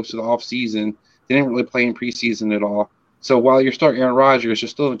team for most of the offseason. Didn't really play in preseason at all. So while you're starting Aaron Rodgers, you're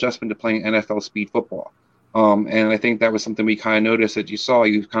still an adjustment to playing NFL speed football. And I think that was something we kind of noticed that you saw.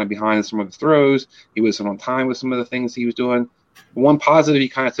 He was kind of behind some of the throws. He wasn't on time with some of the things he was doing. One positive he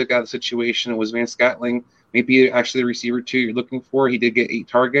kind of took out of the situation was Van Scantling. Maybe actually the receiver 2 you're looking for. He did get 8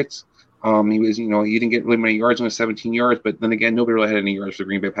 targets. He was, he didn't get really many yards, only 17 yards, but then again, nobody really had any yards for the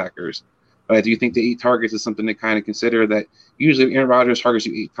Green Bay Packers. But I do think the 8 targets is something to kind of consider, that usually if Aaron Rodgers targets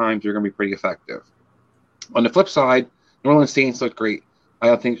you 8 times, you're going to be pretty effective. On the flip side, New Orleans Saints looked great. I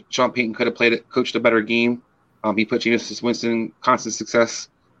don't think Sean Payton could have coached a better game. He put Jameis Winston in constant successful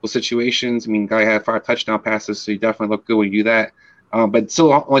situations. Guy had 5 touchdown passes, so he definitely looked good when you do that. But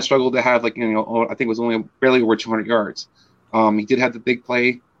still only struggled to have, I think it was only barely over 200 yards. He did have the big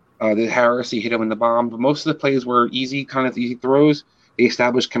play. The Harris, he hit him in the bomb, but most of the plays were easy throws. They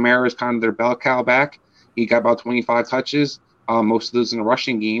established Kamara as kind of their bell cow back. He got about 25 touches, most of those in the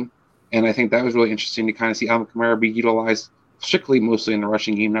rushing game. And I think that was really interesting to kind of see Alvin Kamara be utilized strictly mostly in the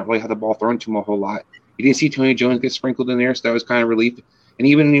rushing game, not really have the ball thrown to him a whole lot. You didn't see Tony Jones get sprinkled in there, so that was kind of relief. And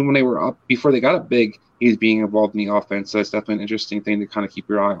even when they were up, before they got up big, he's being involved in the offense. So that's definitely an interesting thing to kind of keep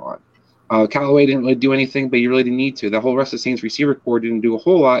your eye on. Callaway didn't really do anything, but he really didn't need to. The whole rest of the Saints receiver corps didn't do a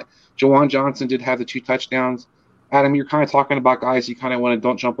whole lot. Jawan Johnson did have the 2 touchdowns. Adam, you're kind of talking about guys you kind of want to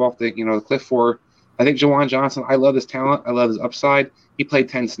don't jump off the cliff for. I think Jawan Johnson, I love his talent. I love his upside. He played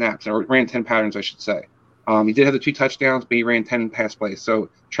 10 snaps, or ran 10 patterns, I should say. He did have the 2 touchdowns, but he ran 10 pass plays. So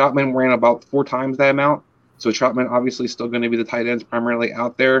Troutman ran about 4 times that amount. So Troutman obviously still going to be the tight ends primarily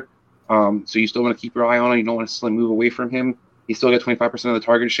out there. So you still want to keep your eye on him. You don't want to slowly move away from him. He still got 25% of the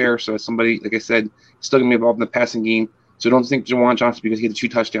target share. So as somebody, like I said, still going to be involved in the passing game. So don't think Jawan Johnson, because he had the 2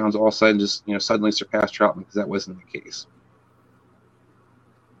 touchdowns, all of a sudden just suddenly surpassed Troutman, because that wasn't the case.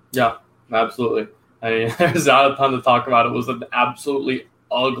 Yeah, absolutely. I mean, there's not a ton to talk about. It was an absolutely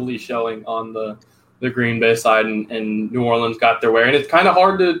ugly showing on the Green Bay side, and New Orleans got their way. And it's kind of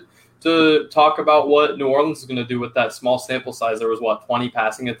hard to talk about what New Orleans is going to do with that small sample size. There was, 20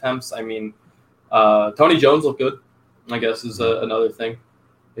 passing attempts? I mean, Tony Jones looked good, I guess, is another thing.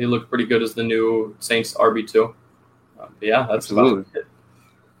 He looked pretty good as the new Saints RB2. Yeah, that's absolutely about it.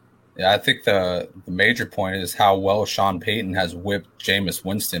 Yeah, I think the major point is how well Sean Payton has whipped Jameis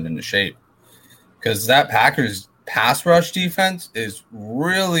Winston into shape. Because that Packers pass rush defense is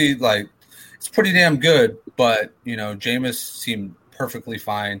really, it's pretty damn good. But, Jameis seemed perfectly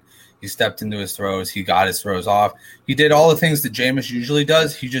fine. He stepped into his throws. He got his throws off. He did all the things that Jameis usually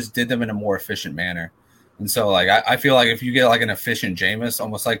does. He just did them in a more efficient manner. And so, I feel like if you get, an efficient Jameis,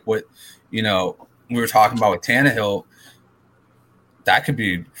 almost like what, we were talking about with Tannehill, that could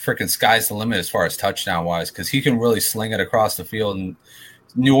be freaking sky's the limit as far as touchdown-wise, because he can really sling it across the field. And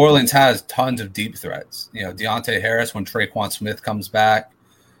New Orleans has tons of deep threats. Deontay Harris when Traquan Smith comes back.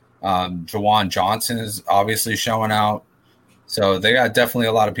 Jawan Johnson is obviously showing out. So they got definitely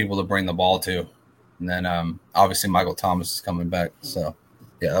a lot of people to bring the ball to. And then obviously Michael Thomas is coming back. So,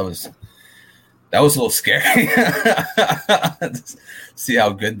 yeah, that was a little scary. See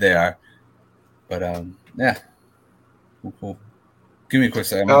how good they are. But, yeah. Cool. Give me a quick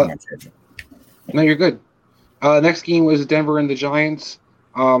second. No, you're good. Next game was Denver and the Giants.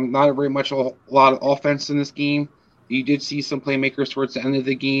 Not very much a lot of offense in this game. You did see some playmakers towards the end of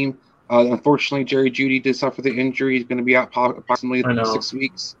the game. Unfortunately, Jerry Jeudy did suffer the injury. He's going to be out approximately 6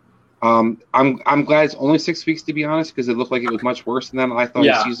 weeks. I'm glad it's only 6 weeks, to be honest, because it looked like it was much worse than that. I thought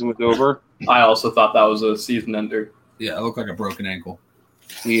the season was over. I also thought that was a season ender. Yeah, it looked like a broken ankle.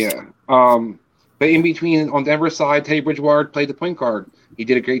 Yeah. But in between, on Denver's side, Teddy Bridgewater played the point guard. He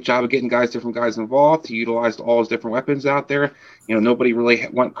did a great job of getting different guys involved. He utilized all his different weapons out there. Nobody really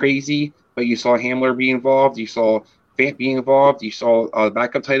went crazy, but you saw Hamler be involved. You saw Fant being involved. You saw the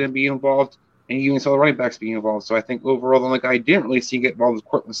backup tight end being involved. And you even saw the running backs being involved. So I think overall, the only guy I didn't really see get involved was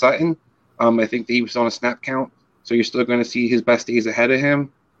Courtland Sutton. I think that he was on a snap count. So you're still going to see his best days ahead of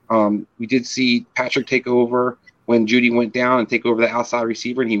him. We did see Patrick take over when Jeudy went down and take over the outside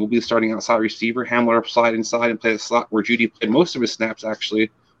receiver, and he will be the starting outside receiver. Hamler slide inside and play the slot where Jeudy played most of his snaps, actually,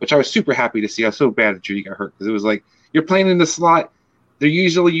 which I was super happy to see. I was so bad that Jeudy got hurt, because it was like, you're playing in the slot, they're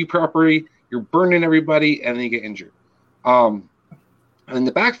usually you properly, you're burning everybody, and then you get injured. And in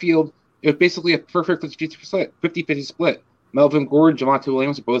the backfield, it was basically a perfect 50-50 split. Melvin Gordon, Javonte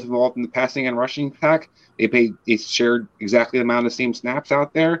Williams are both involved in the passing and rushing attack. They shared exactly the amount of the same snaps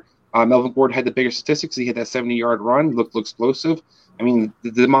out there. Melvin Gordon had the bigger statistics. He had that 70-yard run, looked explosive. I mean,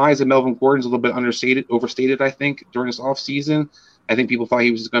 the demise of Melvin Gordon is a little bit overstated, I think, during this offseason. I think people thought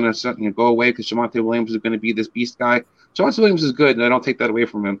he was going to go away because Javonte Williams was going to be this beast guy. Javonte Williams is good, and I don't take that away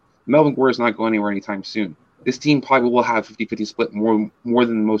from him. Melvin Gordon is not going anywhere anytime soon. This team probably will have 50-50 split more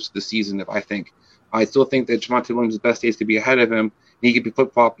than most of the season, I think. I still think that Javonte Williams' best days could be ahead of him. And he could be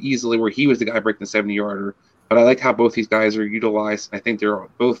flip-flop easily where he was the guy breaking the 70-yarder. But I like how both these guys are utilized. I think they're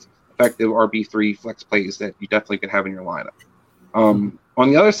both effective RB3 flex plays that you definitely could have in your lineup. On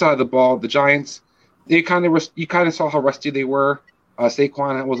the other side of the ball, the Giants, you kind of saw how rusty they were.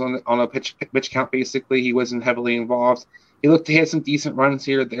 Saquon was on a pitch count, basically. He wasn't heavily involved. He had some decent runs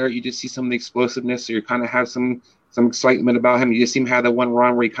here or there. You just see some of the explosiveness, so you kind of have some excitement about him. You just see him have that one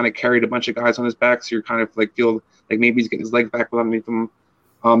run where he kind of carried a bunch of guys on his back, so you're kind of feel like maybe he's getting his legs back underneath him.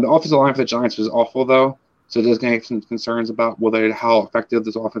 The offensive line for the Giants was awful, though, so there's going to have some concerns about how effective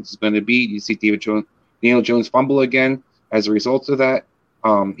this offense is going to be. You see Daniel Jones fumble again as a result of that.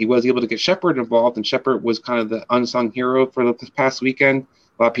 He was able to get Shepard involved, and Shepard was kind of the unsung hero for this past weekend.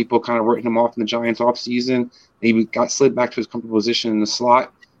 A lot of people kind of writing him off in the Giants offseason. He got slid back to his comfortable position in the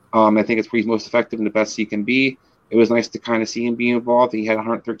slot. I think it's where he's most effective and the best he can be. It was nice to kind of see him be involved. He had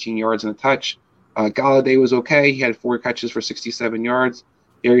 113 yards and a touch. Galladay was okay. He had 4 catches for 67 yards.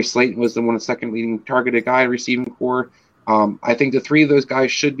 Darius Slayton was the second leading targeted guy receiving core. I think the 3 of those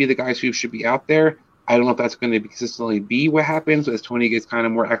guys should be the guys who should be out there. I don't know if that's going to consistently be what happens as Tony gets kind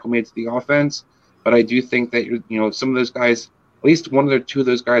of more acclimated to the offense. But I do think that, some of those guys, at least one or 2 of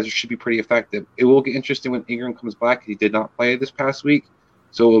those guys should be pretty effective. It will get interesting when Ingram comes back. He did not play this past week.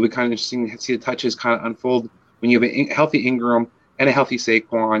 So it will be kind of interesting to see the touches kind of unfold when you have a healthy Ingram and a healthy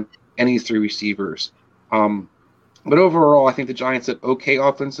Saquon and these 3 receivers. But overall, I think the Giants did okay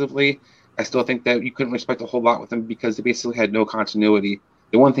offensively. I still think that you couldn't expect a whole lot with them because they basically had no continuity.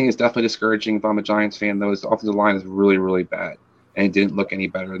 The one thing that's definitely discouraging if I'm a Giants fan, though, is the offensive line is really, really bad, and it didn't look any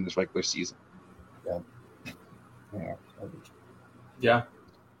better in this regular season. Yeah.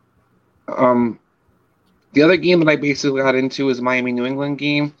 The other game that I basically got into is Miami-New England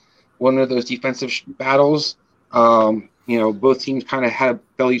game, one of those defensive battles. Both teams kind of had to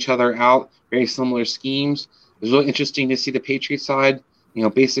bail each other out, very similar schemes. It was really interesting to see the Patriots side,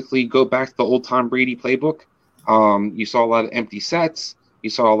 basically go back to the old Tom Brady playbook. You saw a lot of empty sets. You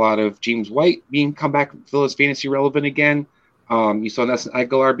saw a lot of James White come back and feel as fantasy relevant again. You saw Nelson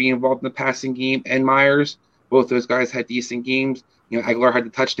Aguilar be involved in the passing game, and Myers. Both those guys had decent games. Aguilar had the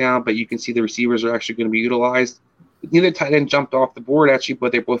touchdown, but you can see the receivers are actually going to be utilized. Neither tight end jumped off the board, actually,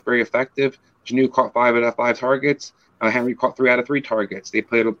 but they're both very effective. Janu caught 5 out of 5 targets. Henry caught 3 out of 3 targets. They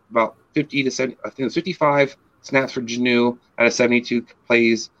played about 50 to 70, I think it was 55 snaps for Janu out of 72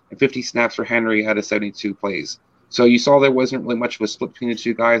 plays and 50 snaps for Henry out of 72 plays. So you saw there wasn't really much of a split between the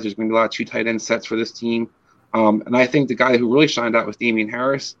 2 guys. There's going to be a lot of 2 tight end sets for this team. And I think the guy who really shined out was Damian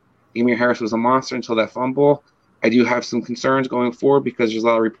Harris. Damian Harris was a monster until that fumble. I do have some concerns going forward because there's a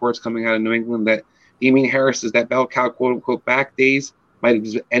lot of reports coming out of New England that Damian Harris is that bell cow quote-unquote back days might have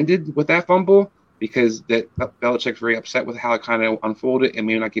just ended with that fumble because that Belichick's very upset with how it kind of unfolded and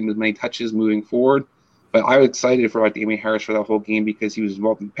maybe not giving as many touches moving forward. But I was excited for Damian Harris for that whole game because he was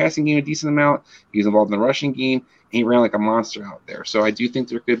involved in the passing game a decent amount. He was involved in the rushing game. And he ran like a monster out there. So I do think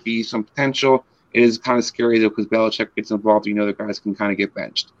there could be some potential. It is kind of scary, though, because Belichick gets involved. The guys can kind of get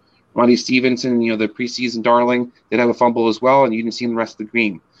benched. Ronnie Stevenson, the preseason darling, did have a fumble as well, and you didn't see him the rest of the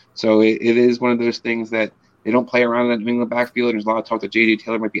game. So it is one of those things that they don't play around in that New England backfield. There's a lot of talk that J.J.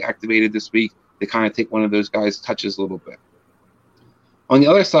 Taylor might be activated this week. They kind of take one of those guys' touches a little bit. On the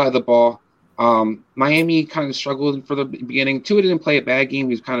other side of the ball, Miami kind of struggled for the beginning. Tua didn't play a bad game.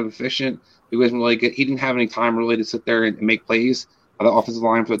 He was kind of efficient. He wasn't really good. He didn't have any time really to sit there and make plays. The offensive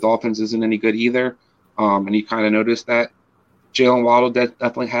line for the Dolphins isn't any good either, and you kind of noticed that. Jalen Waddle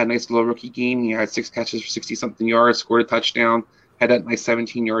definitely had a nice little rookie game. He had 6 catches for 60-something yards, scored a touchdown, had that nice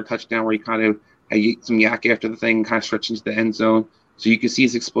 17-yard touchdown where he kind of had some yak after the thing, kind of stretched into the end zone. So you could see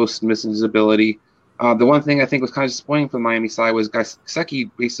his explosiveness and his ability. The one thing I think was kind of disappointing for the Miami side was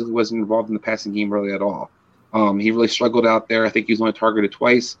Gesicki basically wasn't involved in the passing game really at all. He really struggled out there. I think he was only targeted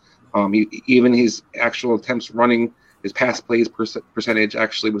twice. Even his actual attempts running, his pass plays percentage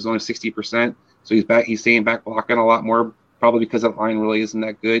actually was only 60%. So he's staying back blocking a lot more, probably because that line really isn't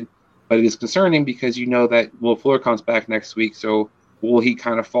that good. But it is concerning because that Will Fuller comes back next week. So will he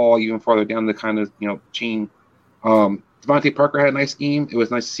kind of fall even farther down the kind of chain? Devontae Parker had a nice game. It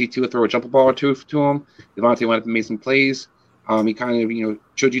was nice to see Tua throw a jump ball or 2 to him. Devontae went up and made some plays. He kind of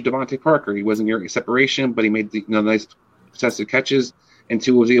showed you Devontae Parker. He wasn't getting separation, but he made the nice contested catches, and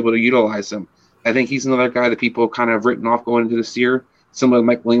Tua was able to utilize him. I think he's another guy that people kind of have written off going into this year. Some of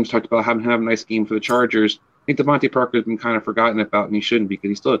Mike Williams talked about having a nice game for the Chargers. I think Devontae Parker has been kind of forgotten about, and he shouldn't because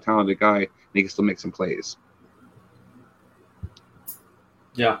he's still a talented guy and he can still make some plays.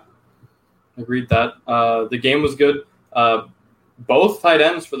 Yeah, agreed that. The game was good. Both tight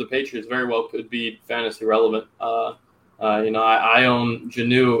ends for the Patriots very well could be fantasy relevant. I own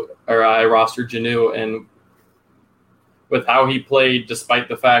Janu, or I rostered Janu, and with how he played, despite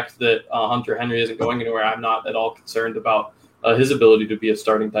the fact that Hunter Henry isn't going anywhere, I'm not at all concerned about his ability to be a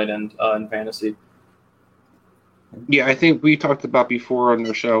starting tight end in fantasy. Yeah, I think we talked about before on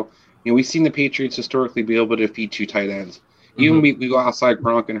the show, we've seen the Patriots historically be able to feed 2 tight ends. Even we go outside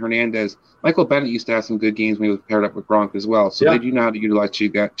Gronk and Hernandez. Michael Bennett used to have some good games when he was paired up with Gronk as well. So they do know how to utilize 2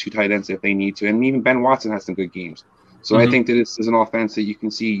 tight ends if they need to. And even Ben Watson has some good games. So I think that this is an offense that you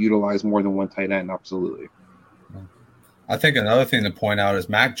can see utilize more than 1 tight end, absolutely. I think another thing to point out is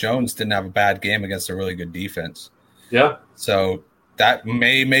Mac Jones didn't have a bad game against a really good defense. Yeah. So that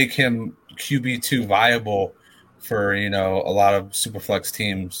may make him QB2 viable for a lot of Superflex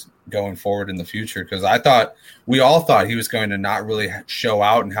teams going forward in the future, because we all thought he was going to not really show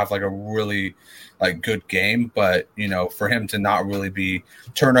out and have like a really like good game, but for him to not really be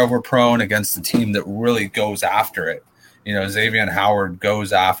turnover prone against the team that really goes after it. Xavier Howard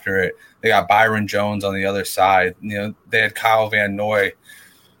goes after it. They got Byron Jones on the other side. They had Kyle Van Noy.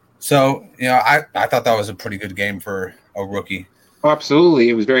 So, I thought that was a pretty good game for a rookie. Oh, absolutely.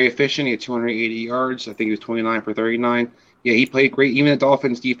 It was very efficient. He had 280 yards. I think he was 29 for 39. Yeah, he played great. Even the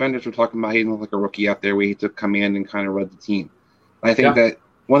Dolphins defenders were talking about he didn't look like a rookie out there where he took command and kind of led the team. I think that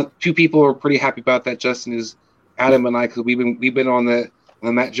two people are pretty happy about that, Justin, is Adam and I, because we've been on the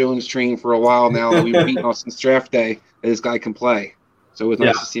Matt Jones train for a while now. We've been beating off since draft day that this guy can play. So it was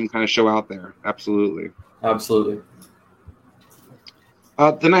nice to see him kind of show out there. Absolutely. Absolutely.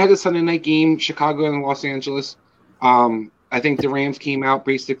 Then I had the Sunday night game, Chicago and Los Angeles. I think the Rams came out,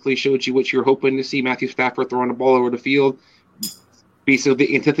 basically showed you what you were hoping to see. Matthew Stafford throwing the ball over the field, basically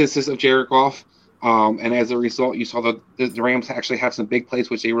the antithesis of Jared Goff. And as a result, you saw the Rams actually have some big plays,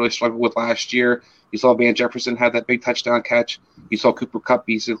 which they really struggled with last year. You saw Van Jefferson have that big touchdown catch. You saw Cooper Kupp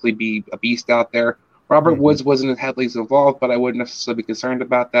basically be a beast out there. Robert Woods wasn't heavily involved, but I wouldn't necessarily be concerned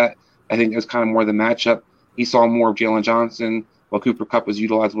about that. I think it was kind of more the matchup. He saw more of Jalen Johnson, while Cooper Kupp was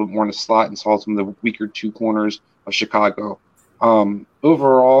utilized a little bit more in the slot and saw some of the weaker two corners of Chicago.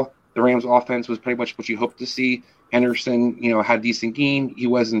 Overall, the Rams' offense was pretty much what you hoped to see. Henderson, had a decent game. He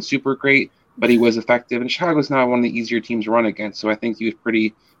wasn't super great, but he was effective. And Chicago's not one of the easier teams to run against, so I think he was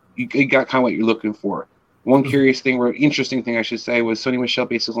you got kind of what you're looking for. One interesting thing I should say, was Sony Michel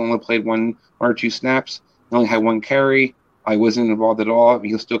basically only played one or two snaps. He only had one carry. I wasn't involved at all.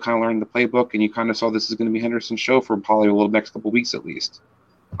 He was still kind of learning the playbook, and you kind of saw this is going to be Henderson's show for probably a little next couple of weeks at least.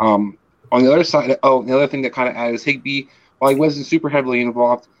 On the other side, the other thing that kind of added is Higbee. While he wasn't super heavily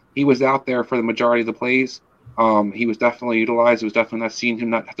involved, he was out there for the majority of the plays. He was definitely utilized. It was definitely not seeing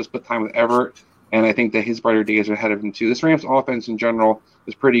him not have to split time with Everett, and I think that his brighter days are ahead of him too. This Rams offense in general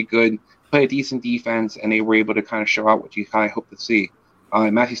was pretty good. Played a decent defense, and they were able to kind of show out what you kind of hope to see.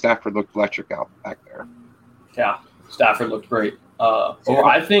 Matthew Stafford looked electric out back there. Yeah, Stafford looked great.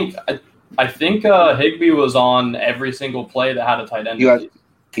 I think Higbee was on every single play that had a tight end.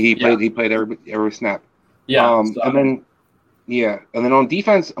 He played every snap. Yeah, and then on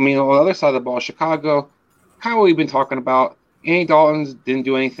defense, on the other side of the ball, Chicago, kind of what we've been talking about. Andy Dalton didn't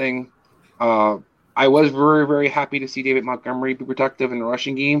do anything. I was very, very happy to see David Montgomery be productive in the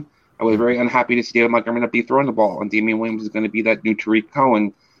rushing game. I was very unhappy to see David Montgomery not be throwing the ball, and Damian Williams is going to be that new Tariq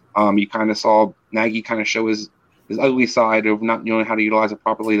Cohen. You kind of saw Nagy kind of show his ugly side of not knowing how to utilize it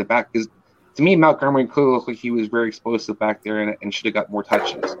properly in the back. Because to me, Montgomery could look like he was very explosive back there and should have got more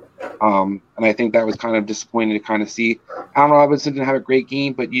touches. And I think that was kind of disappointing to kind of see. Allen Robinson didn't have a great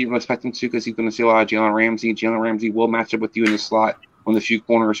game, but you don't expect him to, because he's going to see a lot of Jalen Ramsey. Jalen Ramsey will match up with you in the slot, one of the few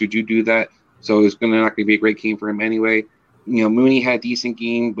corners who do that. So it's not going to be a great game for him anyway. Mooney had a decent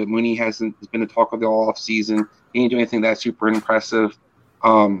game, but Mooney has been the talk of the all off season. He didn't do anything that's super impressive.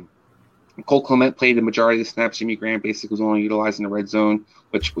 Cole Clement played the majority of the snaps. Jimmy Graham basically was only utilized in the red zone,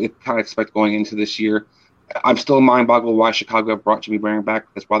 which we kind of expect going into this year. I'm still mind-boggled why Chicago brought Jimmy Graham back.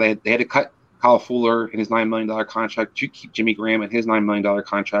 That's why they had to cut Kyle Fuller in his $9 million contract to keep Jimmy Graham in his $9 million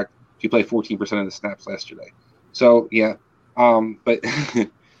contract to play 14% of the snaps yesterday. So, yeah. But I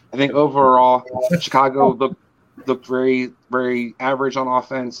think overall, Chicago looked very, very average on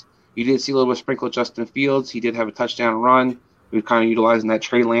offense. You did see a little bit of sprinkle of Justin Fields. He did have a touchdown run. We're kind of utilizing that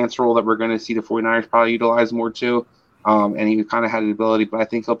Trey Lance role that we're going to see the 49ers probably utilize more too. And he kind of had the ability, but I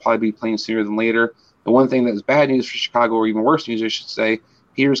think he'll probably be playing sooner than later. The one thing that was bad news for Chicago, or even worse news, I should say,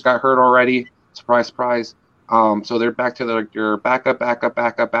 Peters got hurt already. Surprise, surprise. So they're back to their backup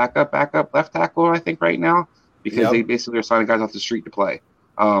left tackle, I think, right now, because they basically are signing guys off the street to play.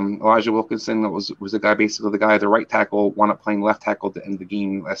 Elijah Wilkinson was the guy, basically the guy at the right tackle, wound up playing left tackle to end the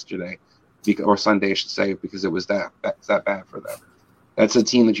game yesterday, or Sunday, I should say, because it was that bad for them. That's a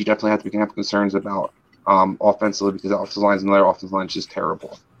team that you definitely have to have concerns about offensively, because the offensive lines and their offensive line is just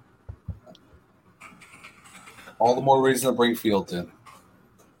terrible. All the more reason to bring Fields in.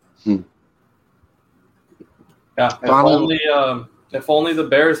 Yeah, if only the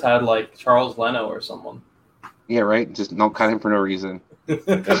Bears had like Charles Leno or someone. Yeah, right. Just don't cut him for no reason. And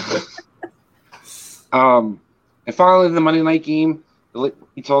finally, the Monday night game.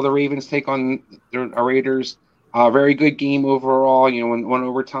 You saw the Ravens take on our Raiders. Very good game overall. One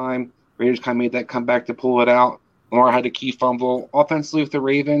overtime. Raiders kind of made that comeback to pull it out. Lamar had a key fumble. Offensively with the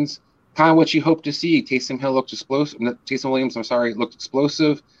Ravens, kind of what you hope to see. Taysom Williams, looked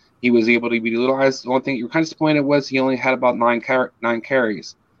explosive. He was able to be utilized. The only thing you were kind of disappointed was he only had about nine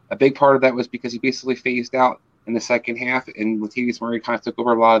carries. A big part of that was because he basically phased out in the second half, and Latavius Murray kind of took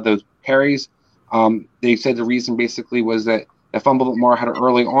over a lot of those carries. They said the reason basically was that the fumble that Lamar had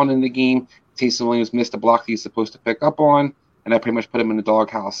early on in the game, Taysom Williams missed a block he's supposed to pick up on, and that pretty much put him in the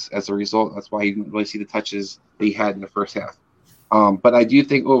doghouse as a result. That's why he didn't really see the touches that he had in the first half. But I do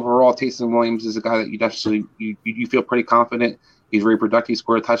think overall Taysom Williams is a guy that you definitely you feel pretty confident. He's very productive. He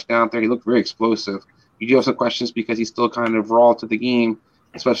scored a touchdown there. He looked very explosive. You do have some questions because he's still kind of raw to the game,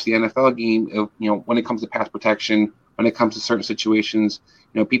 especially the NFL game. When it comes to pass protection, when it comes to certain situations,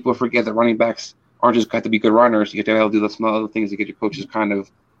 people forget that running backs aren't just got to be good runners. You have to be able to do some other things to get your coaches kind of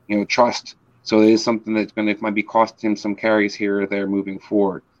trust. So it is something that's might be costing him some carries here or there moving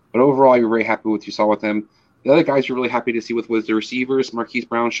forward. But overall, you're very happy with what you saw with him. The other guys you're really happy to see with was the receivers. Marquise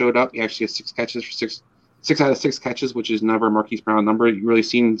Brown showed up. He actually has 6 catches for 6 out of 6 catches, which is never a Marquise Brown number you've really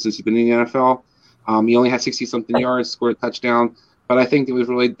seen since he's been in the NFL. He only had 60-something yards, scored a touchdown. But I think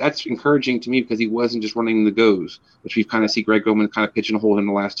that's encouraging to me because he wasn't just running the goes, which we've kind of seen Greg Roman kind of pigeonhole him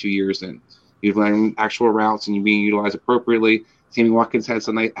the last 2 years in. He was running actual routes and being utilized appropriately. Sammy Watkins had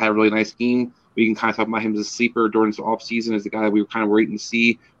a really nice game. We can kind of talk about him as a sleeper during the offseason as the guy that we were kind of waiting to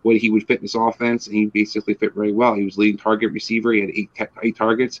see what he would fit in this offense, and he basically fit very well. He was leading target receiver. He had 8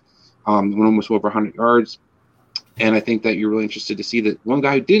 targets, went almost over 100 yards. And I think that you're really interested to see that one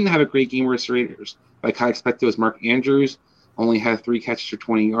guy who didn't have a great game versus the Raiders, I kind of expected, was Mark Andrews. Only had 3 catches for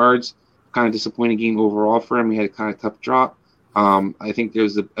 20 yards. Kind of disappointing game overall for him. He had a kind of tough drop. I think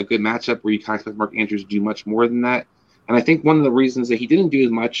there's a good matchup where you kind of expect Mark Andrews to do much more than that. And I think one of the reasons that he didn't do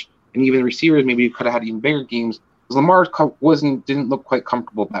as much, and even the receivers maybe could have had even bigger games, was Lamar didn't look quite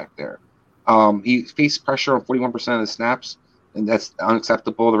comfortable back there. He faced pressure on 41% of the snaps, and that's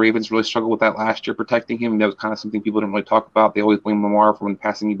unacceptable. The Ravens really struggled with that last year, protecting him. That was kind of something people didn't really talk about. They always blame Lamar for when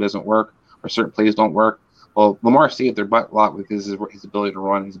passing game doesn't work or certain plays don't work. Well, Lamar saved their butt a lot with his ability to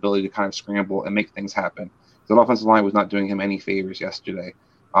run, his ability to kind of scramble and make things happen. The offensive line was not doing him any favors yesterday.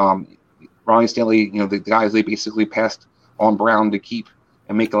 Ronnie Stanley, the guys they basically passed on Brown to keep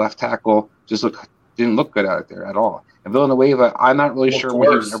and make a left tackle didn't look good out there at all. And Villanueva, I'm not really sure what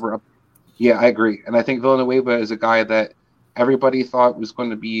he was ever up. Yeah, I agree. And I think Villanueva is a guy that everybody thought was going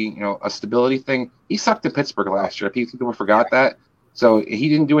to be, a stability thing. He sucked in Pittsburgh last year. People forgot that. So he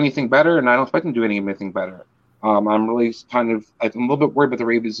didn't do anything better, and I don't expect him to do anything better. I'm really I'm a little bit worried about the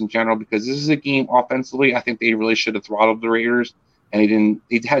Ravens in general because this is a game offensively. I think they really should have throttled the Raiders, and they didn't.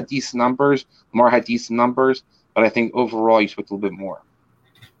 They had decent numbers. Lamar had decent numbers, but I think overall you expect a little bit more.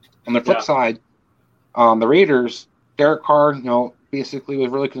 On the flip side, the Raiders, Derek Carr, basically was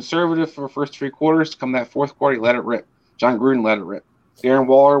really conservative for the first 3 quarters. Come that fourth quarter, he let it rip. John Gruden let it rip. Darren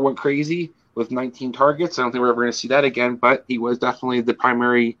Waller went crazy with 19 targets. I don't think we're ever going to see that again, but he was definitely the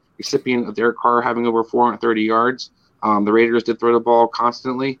primary recipient of Derek Carr having over 430 yards. The Raiders did throw the ball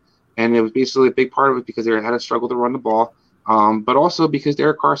constantly, and it was basically a big part of it because they had a struggle to run the ball, but also because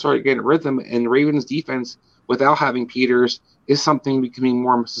Derek Carr started getting rhythm, and the Ravens' defense, without having Peters, is something becoming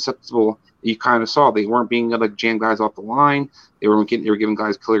more susceptible. You kind of saw they weren't being able to jam guys off the line. They were giving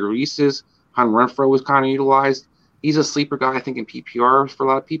guys killer releases. Hunter Renfrow was kind of utilized. He's a sleeper guy, I think, in PPR for a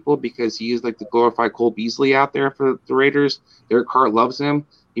lot of people because he is like the glorified Cole Beasley out there for the Raiders. Derek Carr loves him.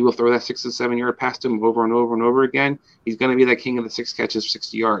 He will throw that 6 to 7 yard past him over and over and over again. He's going to be that king of the 6 catches for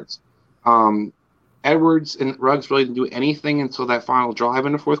 60 yards. Edwards and Ruggs really didn't do anything until that final drive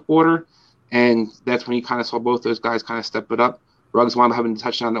in the fourth quarter, and that's when you kind of saw both those guys kind of step it up. Ruggs wound up having a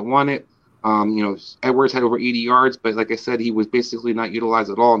touchdown that won it. Edwards had over 80 yards, but like I said, he was basically not utilized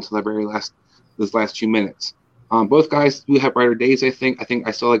at all until those last 2 minutes. Both guys do have brighter days, I think. I think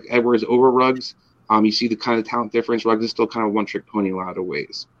I still like Edwards over Ruggs. You see the kind of talent difference. Ruggs is still kind of one-trick pony in a lot of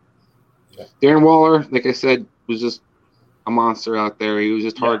ways. Yeah. Darren Waller, like I said, was just a monster out there. He was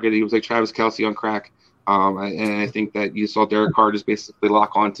just targeted. He was like Travis Kelce on crack. And I think that you saw Derek Carr just basically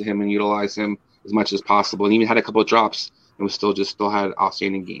lock onto him and utilize him as much as possible. And even had a couple of drops and still had an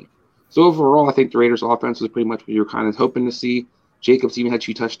outstanding game. So overall, I think the Raiders' offense was pretty much what you were kind of hoping to see. Jacobs even had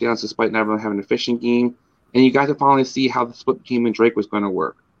 2 touchdowns despite never having an efficient game. And you got to finally see how the split between him and Drake was going to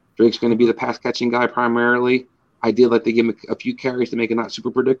work. Drake's going to be the pass-catching guy primarily. I did let they give him a few carries to make it not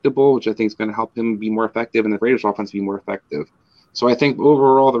super predictable, which I think is going to help him be more effective and the Raiders' offense be more effective. So I think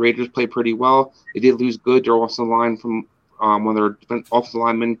overall the Raiders played pretty well. They did lose good. They're also line from one of their offensive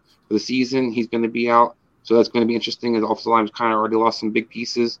linemen for the season. He's going to be out. So that's going to be interesting as the offensive line has kind of already lost some big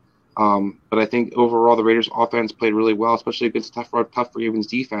pieces. But I think overall the Raiders' offense played really well, especially against tough Ravens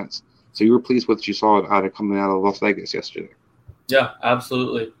defense. So you were pleased with what you saw coming out of Las Vegas yesterday. Yeah,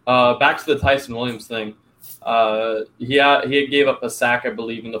 absolutely. Back to the Tyson Williams thing. He gave up a sack, I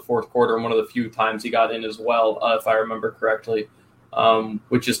believe, in the fourth quarter, and one of the few times he got in as well, if I remember correctly.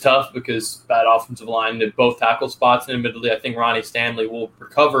 which is tough because bad offensive line at both tackle spots. And admittedly, I think Ronnie Stanley will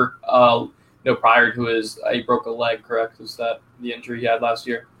recover. Prior to he broke a leg. Correct? Was that the injury he had last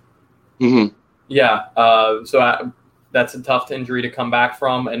year? Mm-hmm. Yeah. That's a tough injury to come back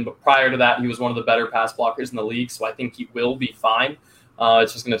from. And prior to that, he was one of the better pass blockers in the league. So I think he will be fine.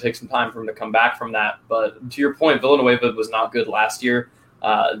 It's just going to take some time for him to come back from that. But to your point, Villanueva was not good last year.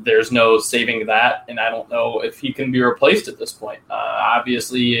 There's no saving that. And I don't know if he can be replaced at this point.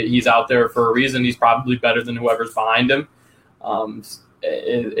 Obviously, he's out there for a reason. He's probably better than whoever's behind him. And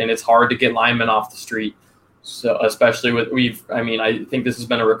it's hard to get linemen off the street. So especially I think this has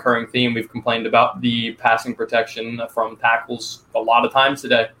been a recurring theme. We've complained about the passing protection from tackles a lot of times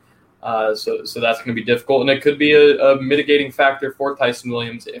today. So that's going to be difficult, and it could be a mitigating factor for Tyson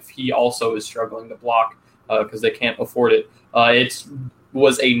Williams if he also is struggling to block because they can't afford it. It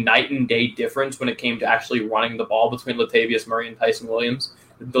was a night and day difference when it came to actually running the ball between Latavius Murray and Tyson Williams.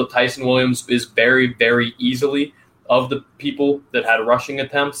 Tyson Williams is very, very easily of the people that had rushing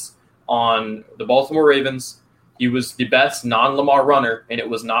attempts on the Baltimore Ravens. He was the best non-Lamar runner, and it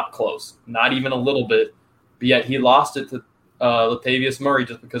was not close, not even a little bit. But yet he lost it to Latavius Murray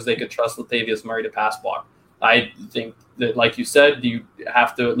just because they could trust Latavius Murray to pass block. I think that, like you said, you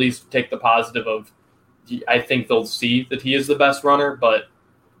have to at least take the positive of I think they'll see that he is the best runner, but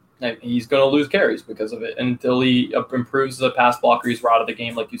he's going to lose carries because of it. Until he improves the pass blocker, he's out of the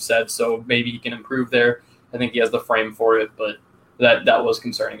game, like you said, so maybe he can improve there. I think he has the frame for it, but that was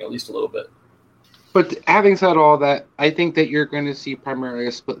concerning at least a little bit. But having said all that, I think that you're going to see primarily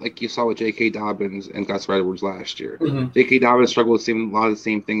a split like you saw with J.K. Dobbins and Gus Edwards last year. Mm-hmm. J.K. Dobbins struggled with a lot of the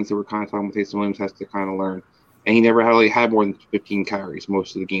same things that we're kind of talking about Tyson Williams has to kind of learn. And he never really had more than 15 carries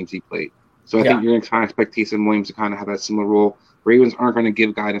most of the games he played. So I think you're going to kind of expect Tyson Williams to kind of have that similar role. Ravens aren't going to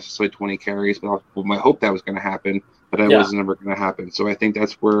give guys necessarily 20 carries, but I hope that was going to happen, but that was never going to happen. So I think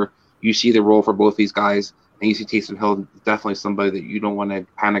that's where you see the role for both these guys. And you see Taysom Hill, definitely somebody that you don't want to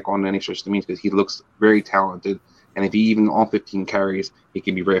panic on any stretch of the means because he looks very talented. And if he even on 15 carries, he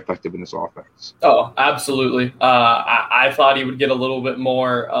can be very effective in this offense. Oh, absolutely. I thought he would get a little bit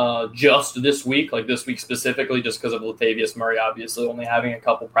more just this week, like this week specifically, just because of Latavius Murray, obviously, only having a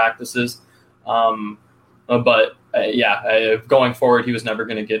couple practices. Going forward, he was never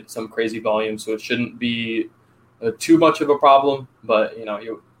going to get some crazy volume, so it shouldn't be too much of a problem. But,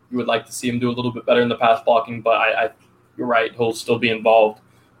 you would like to see him do a little bit better in the pass blocking, but you're right, he'll still be involved.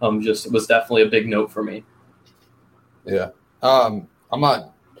 It was definitely a big note for me. Yeah. I'm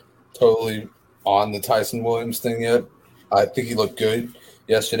not totally on the Tyson Williams thing yet. I think he looked good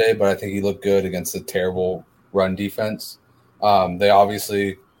yesterday, but I think he looked good against a terrible run defense.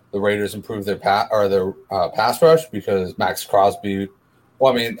 The Raiders improved their pass rush because Max Crosby,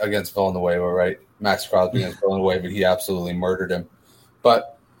 against Villanueva, right? Max Crosby against Villanueva, he absolutely murdered him.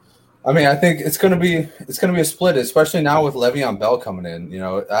 But I think it's going to be a split, especially now with Le'Veon Bell coming in.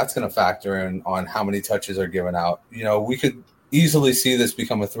 That's going to factor in on how many touches are given out. We could easily see this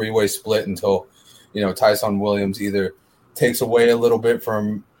become a three-way split until, Tyson Williams either takes away a little bit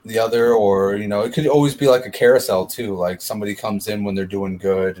from the other, or it could always be like a carousel too. Like somebody comes in when they're doing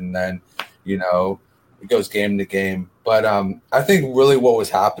good, and then it goes game to game. But I think really what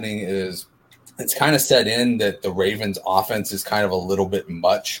was happening is, it's kind of set in that the Ravens offense is kind of a little bit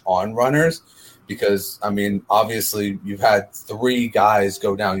much on runners because, obviously you've had three guys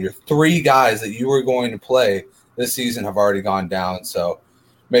go down. Your three guys that you were going to play this season have already gone down. So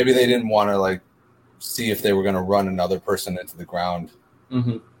maybe they didn't want to see if they were going to run another person into the ground.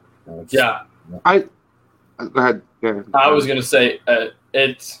 Mm-hmm. Go ahead. I was going to say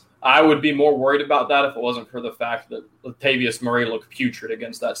I would be more worried about that if it wasn't for the fact that Latavius Murray looked putrid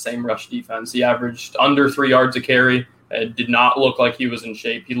against that same rush defense. He averaged under 3 yards a carry. It did not look like he was in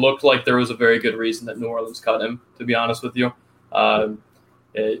shape. He looked like there was a very good reason that New Orleans cut him, to be honest with you. Le'Veon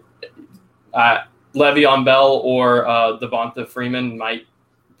Bell or Devonta Freeman might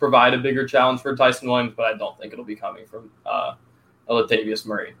provide a bigger challenge for Tyson Williams, but I don't think it'll be coming from Latavius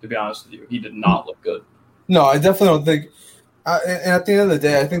Murray, to be honest with you. He did not look good. No, I definitely don't think and at the end of the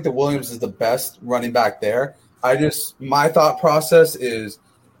day, I think that Williams is the best running back there. My thought process is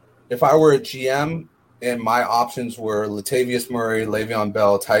if I were a GM and my options were Latavius Murray, Le'Veon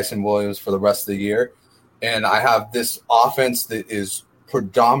Bell, Tyson Williams for the rest of the year, and I have this offense that is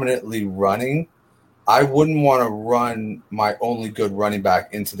predominantly running, I wouldn't want to run my only good running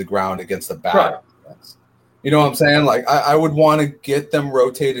back into the ground against a bad defense. You know what I'm saying? I would want to get them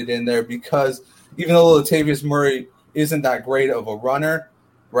rotated in there because even though Latavius Murray isn't that great of a runner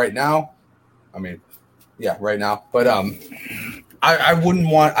right now. Right now. But I'd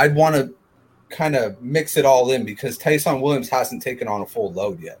want to kind of mix it all in because Tyson Williams hasn't taken on a full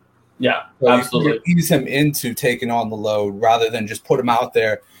load yet. Yeah, so absolutely. You ease him into taking on the load rather than just put him out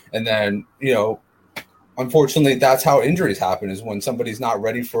there. And then, unfortunately, that's how injuries happen is when somebody's not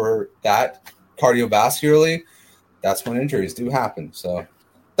ready for that cardiovascularly, that's when injuries do happen. So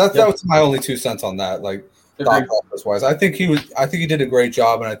that was my only 2 cents on that. Like thought process wise, I think he did a great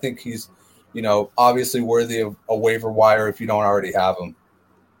job. And I think he's, obviously worthy of a waiver wire if you don't already have him.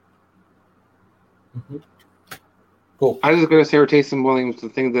 Mm-hmm. Cool. I was just going to say for Taysom Williams, the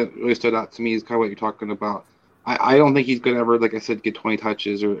thing that really stood out to me is kind of what you're talking about. I don't think he's going to ever, like I said, get 20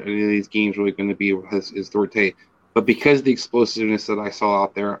 touches or any of these games really going to be his forte. But because of the explosiveness that I saw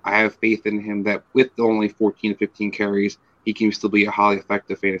out there, I have faith in him that with only 14 to 15 carries, he can still be a highly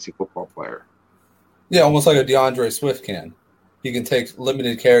effective fantasy football player. Yeah, almost like a DeAndre Swift can. He can take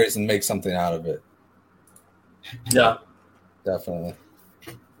limited carries and make something out of it. Yeah. Definitely.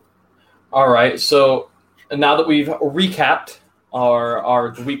 All right, so now that we've recapped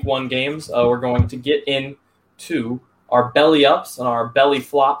our week 1 games, we're going to get into our belly ups and our belly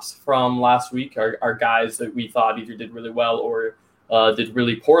flops from last week, our guys that we thought either did really well or did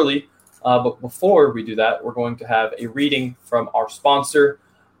really poorly. But before we do that, we're going to have a reading from our sponsor,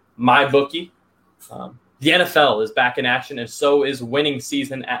 MyBookie. The NFL is back in action, and so is winning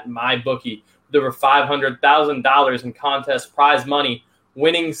season at MyBookie. With over $500,000 in contest prize money,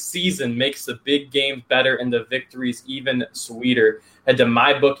 winning season makes the big games better and the victories even sweeter. Head to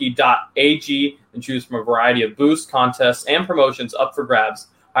mybookie.ag and choose from a variety of boosts, contests, and promotions up for grabs,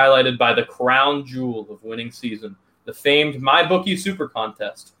 highlighted by the crown jewel of winning season, the famed MyBookie Super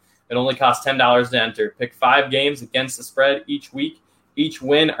Contest. It only costs $10 to enter. Pick 5 games against the spread each week. Each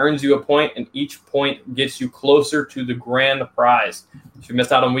win earns you a point, and each point gets you closer to the grand prize. If you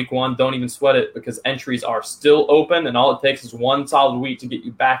missed out on week 1, don't even sweat it because entries are still open, and all it takes is one solid week to get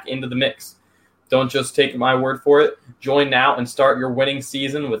you back into the mix. Don't just take my word for it. Join now and start your winning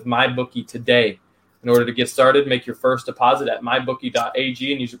season with MyBookie today. In order to get started, make your first deposit at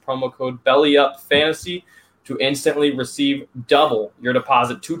mybookie.ag and use your promo code BELLYUPFANTASY to instantly receive double your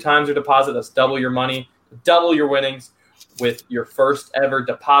deposit. 2 times your deposit, that's double your money, double your winnings with your first ever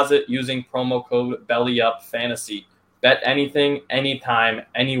deposit using promo code BELLYUPFANTASY. Bet anything, anytime,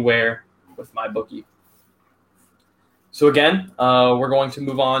 anywhere with MyBookie. So again, we're going to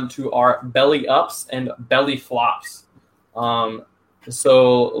move on to our belly ups and belly flops.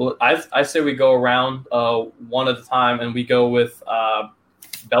 So I say we go around one at a time, and we go with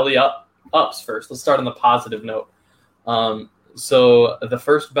belly ups first. Let's start on the positive note. So the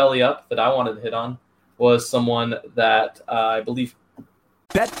first belly up that I wanted to hit on was someone that I believe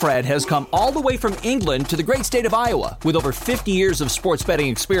Betfred has come all the way from England to the great state of Iowa with over 50 years of sports betting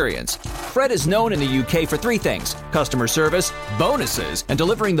experience. Fred is known in the UK for 3 things: customer service, bonuses, and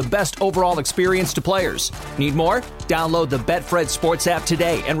delivering the best overall experience to players. Need more? Download the Betfred Sports app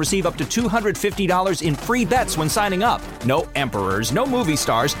today and receive up to $250 in free bets when signing up. No emperors, no movie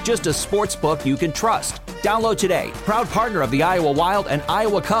stars, just a sports book you can trust. Download today. Proud partner of the Iowa Wild and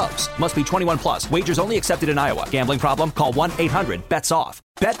Iowa Cubs. Must be 21 plus. Wagers only accepted in Iowa. Gambling problem? Call 1-800-BETS-OFF.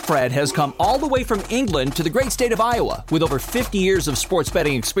 Betfred has come all the way from England to the great state of Iowa with over 50 years of sports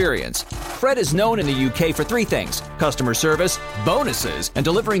betting experience. Fred is known in the UK for 3 things: customer service, bonuses, and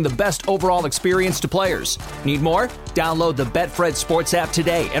delivering the best overall experience to players. Need more? Download the Betfred Sports app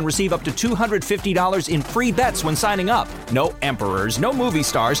today and receive up to $250 in free bets when signing up. No emperors, no movie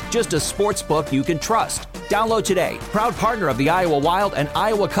stars, just a sports book you can trust. Download today. Proud partner of the Iowa Wild and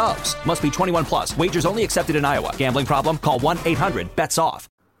Iowa Cubs. Must be 21 plus. Wagers only accepted in Iowa. Gambling problem? Call 1-800-BETS-OFF.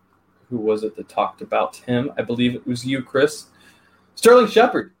 Who was it that talked about him? I believe it was you, Chris. Sterling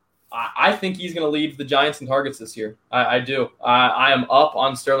Shepard. I think he's going to lead the Giants in targets this year. I do. I am up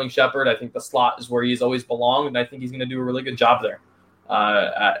on Sterling Shepard. I think the slot is where he's always belonged, and I think he's going to do a really good job there.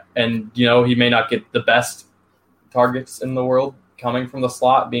 And, he may not get the best targets in the world coming from the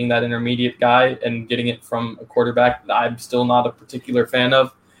slot, being that intermediate guy and getting it from a quarterback that I'm still not a particular fan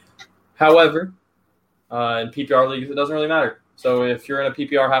of. However, in PPR leagues, it doesn't really matter. So if you're in a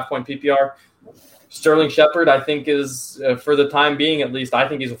PPR, half-point PPR, Sterling Shepard, I think, is, for the time being at least, I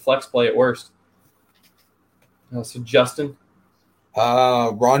think he's a flex play at worst. So, Justin?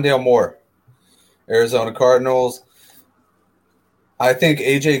 Rondale Moore, Arizona Cardinals. I think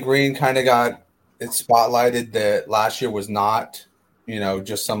A.J. Green kind of got it spotlighted that last year was not,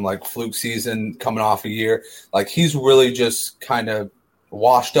 just some, fluke season coming off a year. He's really just kind of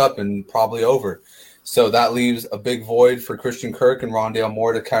washed up and probably over. So that leaves a big void for Christian Kirk and Rondale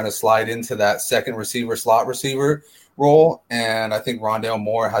Moore to kind of slide into that second receiver, slot receiver role. And I think Rondale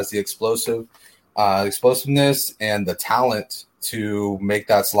Moore has the explosiveness and the talent to make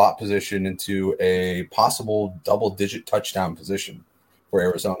that slot position into a possible double-digit touchdown position for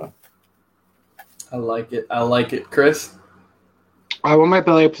Arizona. I like it. Chris? One of my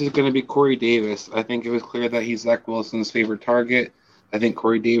belly ups is going to be Corey Davis. I think it was clear that he's Zach Wilson's favorite target. I think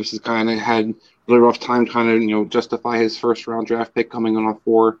Corey Davis has kind of had a really rough time trying to, justify his first-round draft pick coming on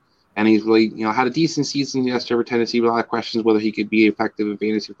 4. And he's really, had a decent season yesterday for Tennessee with a lot of questions whether he could be effective in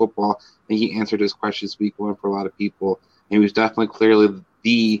fantasy football. And he answered his questions week 1 for a lot of people. And he was definitely clearly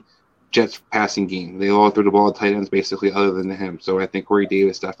the Jets passing game. They all threw the ball at tight ends basically other than him. So I think Corey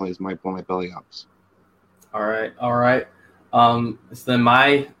Davis definitely is one of my belly ups. All right. So then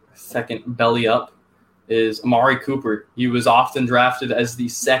my second belly up is Amari Cooper. He was often drafted as the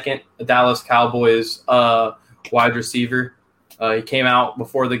second Dallas Cowboys wide receiver. He came out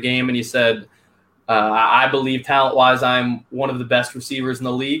before the game and he said, I believe talent-wise I'm one of the best receivers in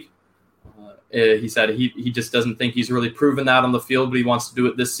the league. He said he just doesn't think he's really proven that on the field, but he wants to do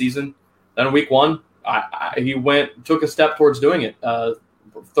it this season. Then week 1, he took a step towards doing it.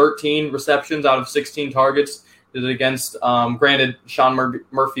 13 receptions out of 16 targets. Did it against, granted, Sean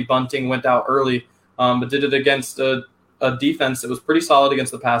Murphy-Bunting went out early, but did it against a defense that was pretty solid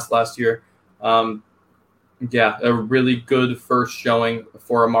against the pass last year. Yeah, a really good first showing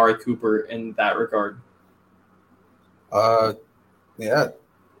for Amari Cooper in that regard. Yeah,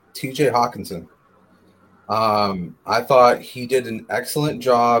 TJ Hawkinson. I thought he did an excellent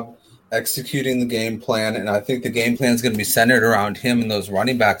job executing the game plan, and I think the game plan is going to be centered around him and those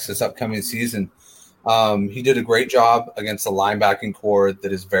running backs this upcoming season. He did a great job against a linebacking core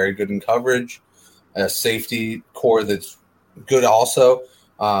that is very good in coverage, a safety core that's good also.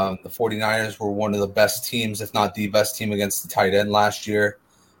 The 49ers were one of the best teams, if not the best team, against the tight end last year.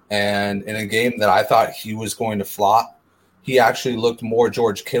 And in a game that I thought he was going to flop, he actually looked more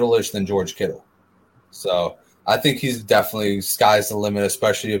George Kittle-ish than George Kittle. So I think he's definitely sky's the limit,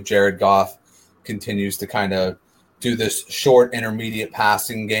 especially if Jared Goff continues to kind of do this short intermediate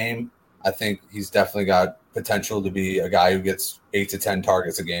passing game. I think he's definitely got potential to be a guy who gets 8 to 10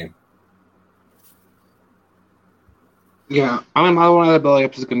 targets a game. Yeah, my one of the belly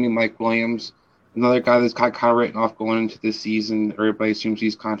ups is going to be Mike Williams, another guy that's got kind of written off going into this season. Everybody assumes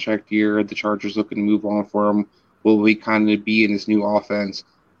he's contract year. The Chargers looking to move on for him. Will he kind of be in this new offense?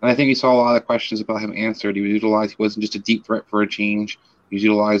 And I think he saw a lot of questions about him answered. He was utilized. He wasn't just a deep threat for a change. He was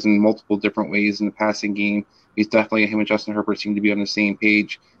utilized in multiple different ways in the passing game. He's definitely, him and Justin Herbert seem to be on the same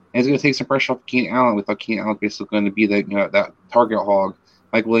page. And it's going to take some pressure off Keenan Allen. We thought Keenan Allen was basically going to be that target hog.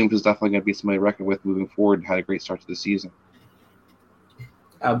 Mike Williams is definitely going to be somebody to reckon with moving forward and had a great start to the season.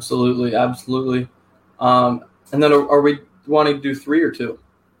 Absolutely. And then are we wanting to do 3 or 2?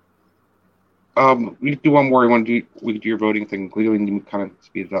 We do one more. We could do your voting thing. We need to kind of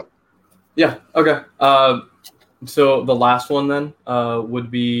speed it up. Yeah. Okay. So the last one then would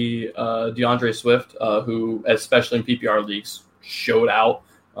be DeAndre Swift, who, especially in PPR leagues, showed out.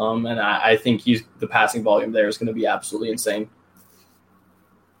 And I think the passing volume there is going to be absolutely insane.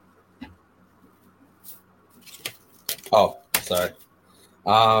 Oh, sorry.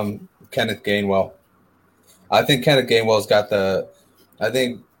 Kenneth Gainwell. I think Kenneth Gainwell's got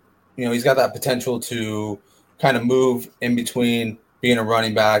he's got that potential to kind of move in between being a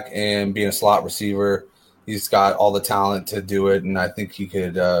running back and being a slot receiver. He's got all the talent to do it, and I think he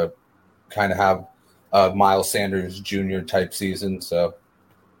could kind of have a Miles Sanders Jr. type season, so it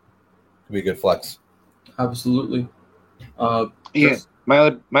could be a good flex. Absolutely. My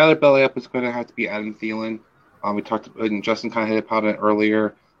other belly up is going to have to be Adam Thielen. We talked about, and Justin kind of hit upon it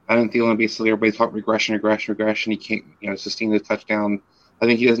earlier. Adam Thielen, basically, everybody talked regression. He can't, sustain the touchdown. I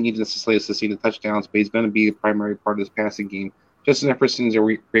think he doesn't need to necessarily sustain the touchdowns, but he's going to be the primary part of this passing game. Justin Jefferson is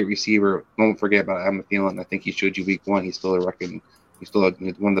a great receiver. Don't forget about Adam Thielen. I think he showed you week 1. He's still one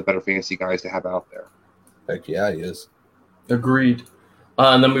of the better fantasy guys to have out there. Heck yeah, he is. Agreed.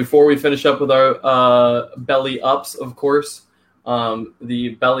 And then before we finish up with our belly ups, of course,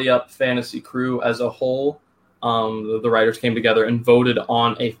 the belly up fantasy crew as a whole, the writers came together and voted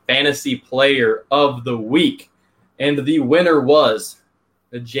on a fantasy player of the week. And the winner was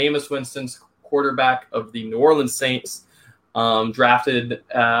the Jameis Winston's quarterback of the New Orleans Saints, drafted,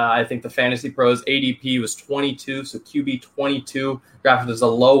 I think the Fantasy Pros ADP was 22, so QB 22, drafted as a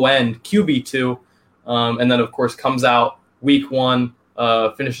low-end QB 2, and then, of course, comes out week 1,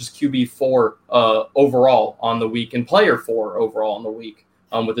 finishes QB 4 overall on the week, and player 4 overall on the week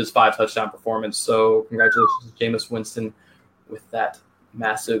with his 5-touchdown performance. So congratulations to Jameis Winston with that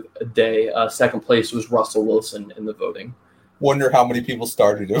massive day. Second place was Russell Wilson in the voting. Wonder how many people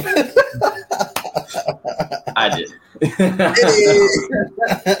started him. I did.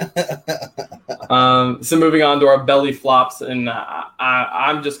 So moving on to our belly flops, and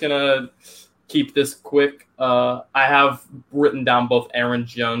I'm just gonna keep this quick. I have written down both Aaron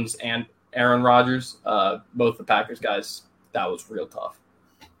Jones and Aaron Rodgers, both the Packers guys. That was real tough.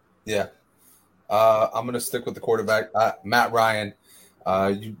 Yeah. I'm going to stick with the quarterback, Matt Ryan.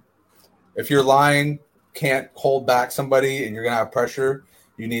 If your line can't hold back somebody and you're going to have pressure,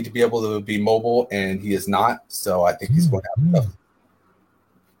 you need to be able to be mobile, and he is not. So I think he's going to have tough.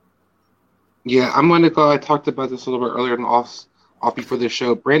 Yeah, I'm going to go. I talked about this a little bit earlier off before the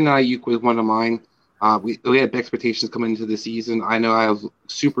show. Brandon Ayuk was one of mine. We had big expectations coming into the season. I know I was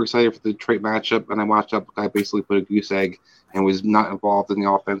super excited for the Detroit matchup, and I watched that guy basically put a goose egg and was not involved in the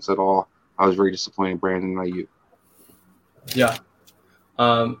offense at all. I was very disappointed in Brandon Ayuk. Yeah.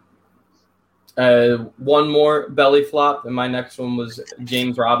 One more belly flop, and my next one was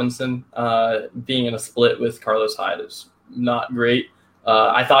James Robinson. Being in a split with Carlos Hyde is not great.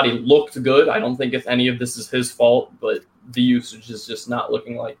 I thought he looked good. I don't think if any of this is his fault, but the usage is just not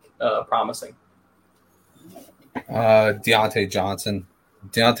looking like promising. Deontay Johnson.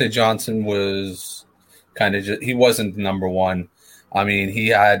 Deontay Johnson was kind of he wasn't the number one. I mean, he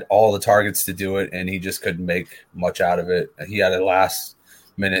had all the targets to do it, and he just couldn't make much out of it. He had a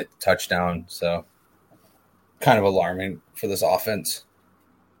last-minute touchdown, so kind of alarming for this offense.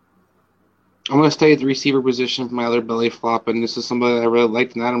 I'm going to stay at the receiver position for my other belly flop, and this is somebody that I really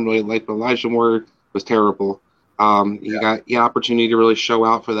liked and Adam really liked, but Elijah Moore was terrible. He got the opportunity to really show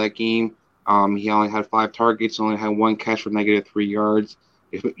out for that game. He only had 5 targets, only had 1 catch for -3 yards.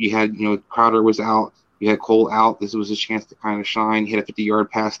 If you had, Crowder was out, you had Cole out. This was a chance to kind of shine. He had a 50-yard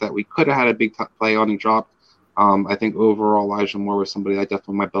pass that we could have had a big play on and dropped. I think overall Elijah Moore was somebody that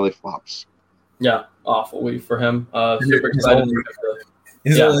definitely my belly flops. Yeah, awful week for him. Super excited.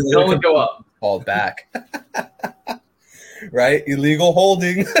 He's only go up. Called back. Right? Illegal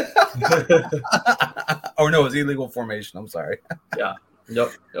holding. Or no, it was illegal formation. I'm sorry. Yeah.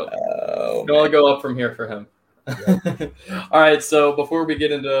 Yep. It'll go up from here for him. Yep. All right. So before we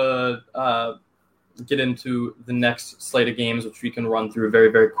get into the next slate of games, which we can run through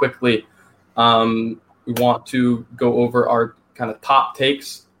very, very quickly, we want to go over our kind of top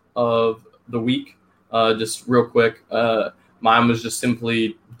takes of the week. Just real quick. Mine was just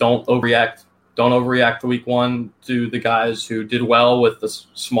simply don't overreact. Don't overreact to week 1 to the guys who did well with the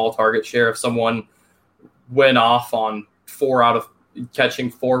small target share. If someone went off on catching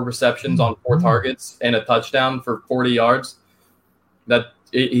 4 receptions on 4 targets and a touchdown for 40 yards, that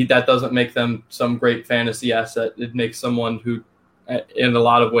doesn't make them some great fantasy asset. It makes someone who, in a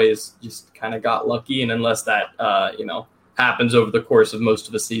lot of ways, just kind of got lucky. And unless that, happens over the course of most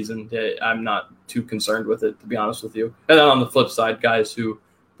of the season, I'm not too concerned with it, to be honest with you. And then on the flip side, guys who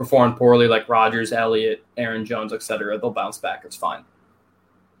perform poorly like Rodgers, Elliott, Aaron Jones, etc., they'll bounce back. It's fine.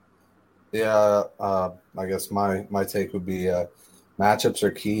 Yeah, I guess my take would be matchups are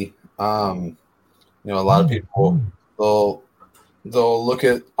key. A lot of people they'll look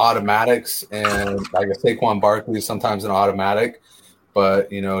at automatics, and I guess Saquon Barkley is sometimes an automatic,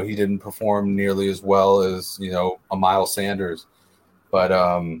 but he didn't perform nearly as well as a Miles Sanders. But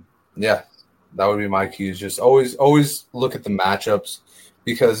that would be my keys. Just always look at the matchups,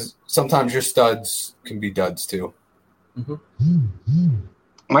 because sometimes your studs can be duds too. Mm-hmm.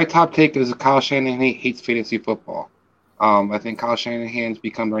 My top take is Kyle Shanahan hates fantasy football. I think Kyle Shanahan's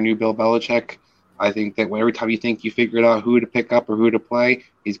become our new Bill Belichick. I think that every time you think you figured out who to pick up or who to play,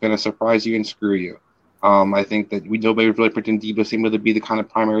 he's going to surprise you and screw you. I think that nobody really predicted Deebo Samuel to be the kind of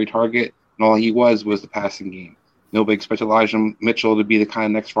primary target, and all he was the passing game. Nobody expected Elijah Mitchell to be the kind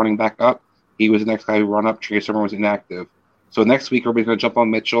of next running back up. He was the next guy who run up. Trey Sermon was inactive. So next week, everybody's going to jump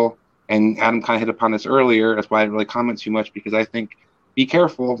on Mitchell, and Adam kind of hit upon this earlier. That's why I didn't really comment too much, because I think be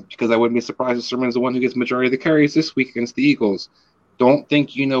careful, because I wouldn't be surprised if Sermon's the one who gets the majority of the carries this week against the Eagles. Don't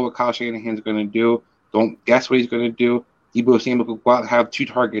think you know what Kyle Shanahan's going to do. Don't guess what he's going to do. Deebo Samuel could go out and have 2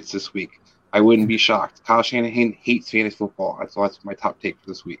 targets this week. I wouldn't be shocked. Kyle Shanahan hates fantasy football. That's my top take for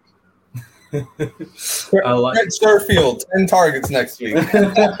this week. I like Brett Sherfield, 10 targets next week.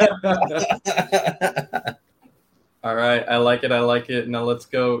 All right, I like it. Now let's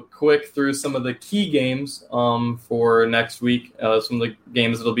go quick through some of the key games for next week. Some of the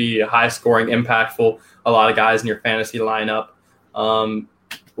games that'll be high scoring, impactful, a lot of guys in your fantasy lineup.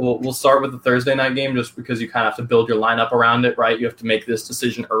 We'll start with the Thursday night game, just because you kind of have to build your lineup around it, right? You have to make this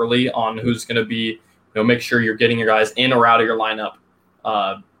decision early on who's going to be, make sure you're getting your guys in or out of your lineup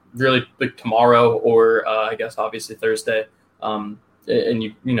really like tomorrow, or I guess obviously Thursday. And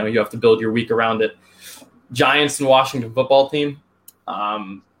you have to build your week around it. Giants and Washington football team.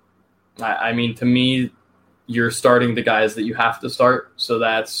 I mean, to me, you're starting the guys that you have to start. So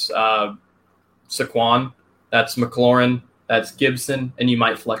that's Saquon, that's McLaurin, that's Gibson, and you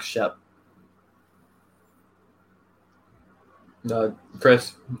might flex Shep.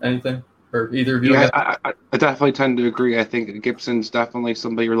 Chris, anything? Or either of you? Yeah, I definitely tend to agree. I think Gibson's definitely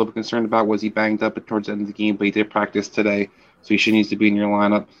somebody you're a little bit concerned about. Was he banged up towards the end of the game, but he did practice today, so he needs to be in your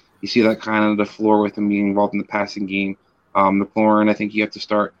lineup. You see that kind of the floor with him being involved in the passing game. McLaurin, I think you have to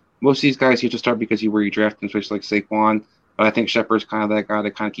start. Most of these guys you have to start because where you draft them, especially like Saquon. But I think Shepard's kind of that guy to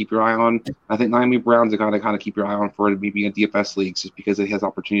kind of keep your eye on. I think Naomi Brown's the guy to kind of keep your eye on for maybe in DFS leagues, just because he has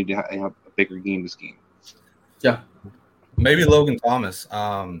opportunity to have a bigger game this game. Yeah. Maybe Logan Thomas.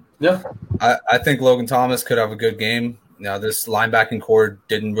 I think Logan Thomas could have a good game. Now, this linebacking core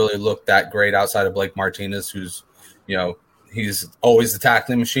didn't really look that great outside of Blake Martinez, who's, he's always the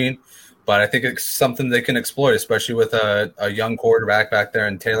tackling machine. But I think it's something they can exploit, especially with a young quarterback back there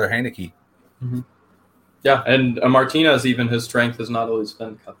and Taylor Heineke. Mm-hmm. Yeah, and Martinez, even his strength has not always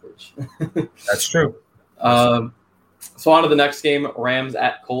been coverage. That's true. So on to the next game, Rams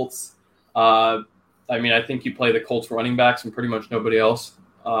at Colts. I think you play the Colts running backs and pretty much nobody else,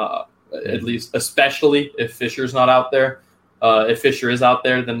 at least, especially if Fisher's not out there. If Fisher is out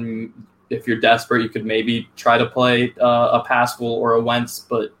there, then if you're desperate, you could maybe try to play a Pascal or a Wentz,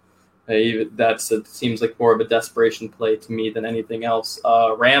 but it seems like more of a desperation play to me than anything else.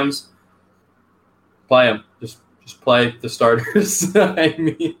 Rams, play them. Just play the starters.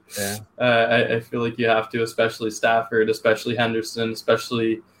 I feel like you have to, especially Stafford, especially Henderson,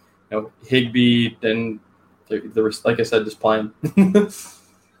 especially Higbee, and like I said, just play him.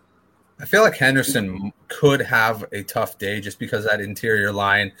 I feel like Henderson could have a tough day just because of that interior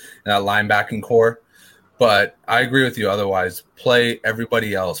line and that linebacking core. But I agree with you otherwise. Play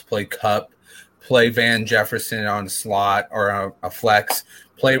everybody else. Play Kupp. Play Van Jefferson on a slot or a flex.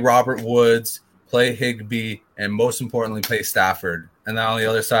 Play Robert Woods. Play Higbee. And most importantly, play Stafford. And then on the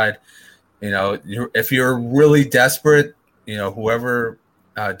other side, if you're really desperate, whoever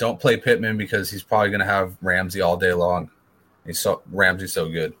don't play Pittman because he's probably going to have Ramsey all day long. Ramsey's so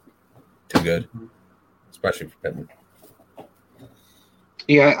good. Too good. Especially for Pittman.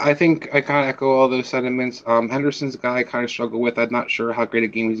 Yeah, I think I kind of echo all those sentiments. Henderson's a guy I kind of struggle with. I'm not sure how great a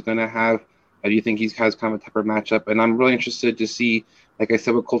game he's going to have. I do think he has kind of a tougher matchup, and I'm really interested to see, like I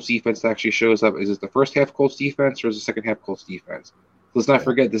said, what Colts defense actually shows up. Is it the first half Colts defense or is it the second half Colts defense? Let's not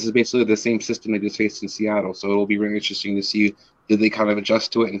forget, this is basically the same system they just faced in Seattle, so it'll be really interesting to see, did they kind of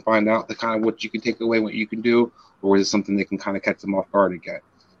adjust to it and find out the kind of what you can take away, what you can do, or is it something that can kind of catch them off guard again?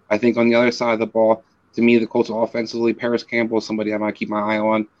 I think on the other side of the ball, to me, the Colts offensively, Paris Campbell is somebody I might keep my eye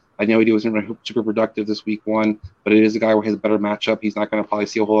on. I know he wasn't super productive this week one, but it is a guy who has a better matchup. He's not going to probably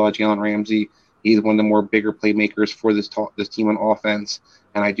see a whole lot of Jalen Ramsey. He's one of the more bigger playmakers for this team on offense.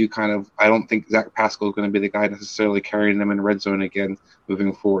 And I don't think Zach Pascal is going to be the guy necessarily carrying them in the red zone again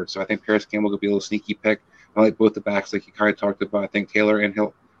moving forward. So I think Paris Campbell could be a little sneaky pick. I like both the backs, like you kind of talked about. I think Taylor and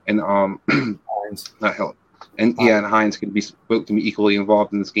Hill and Hines, not Hill, and Hines can be equally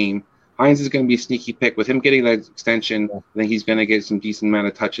involved in this game. Hines is going to be a sneaky pick. With him getting that extension, I think he's going to get some decent amount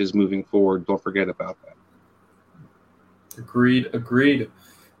of touches moving forward. Don't forget about that. Agreed.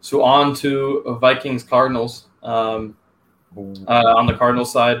 So on to Vikings-Cardinals. On the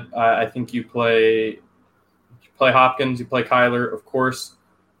Cardinals side, I think you play Hopkins, you play Kyler, of course.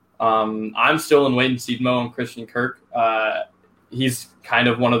 I'm still in wait-and-see mode on Christian Kirk. He's kind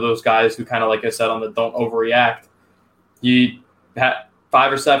of one of those guys who kind of, like I said, on the don't overreact. He had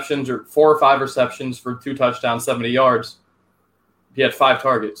 4 or 5 receptions for 2 touchdowns, 70 yards. He had 5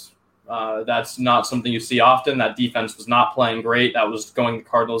 targets. That's not something you see often. That defense was not playing great. That was going the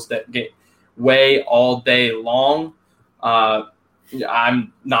Cardinals way all day long.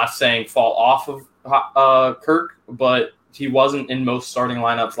 I'm not saying fall off of Kirk, but he wasn't in most starting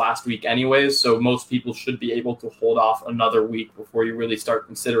lineups last week anyways, so most people should be able to hold off another week before you really start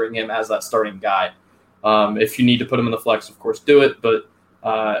considering him as that starting guy. If you need to put him in the flex, of course, do it, but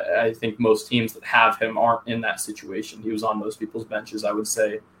I think most teams that have him aren't in that situation. He was on most people's benches, I would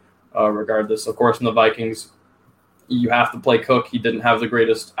say, regardless. Of course, in the Vikings, you have to play Cook. He didn't have the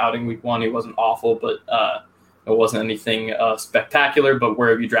greatest outing week one. He wasn't awful, but it wasn't anything spectacular. But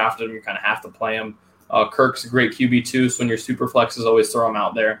wherever you drafted him, you kind of have to play him. Kirk's a great QB too, so when your super flexes, always throw him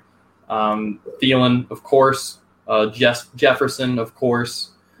out there. Thielen, of course. Jefferson, of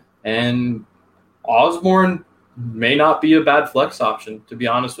course. And Osborne may not be a bad flex option, to be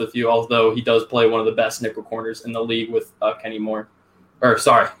honest with you, although he does play one of the best nickel corners in the league with Kenny Moore. Or,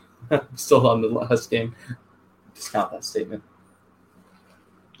 sorry, still on the last game. Discount that statement.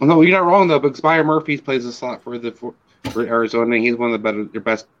 Well, no, you're not wrong, though, because Byron Murphy plays a slot for Arizona. He's one of their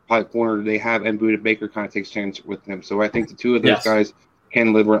best corner they have, and Budda Baker kind of takes chance with him. So I think the two of those guys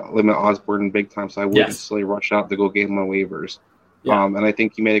can limit Osborne big time, so I wouldn't Yes. necessarily rush out to go get him on waivers. Yeah. And I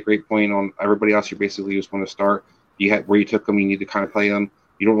think you made a great point on everybody else. You basically just want to start. Where you took them, you need to kind of play them.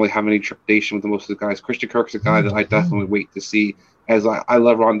 You don't really have any trepidation with most of the guys. Christian Kirk's a guy that I definitely wait to see. As I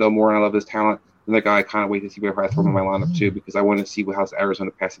love Rondell Moore and I love his talent, and the guy I kind of wait to see where I throw him in my lineup too, because I want to see how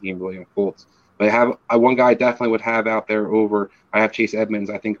Arizona passing game really unfolds. But one guy I definitely would have out there over. I have Chase Edmonds.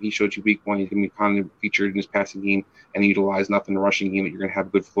 I think he showed you week one. He's going to be kind of featured in his passing game and utilize enough in the rushing game that you're going to have a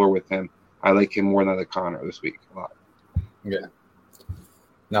good floor with him. I like him more than the Connor this week a lot. Yeah.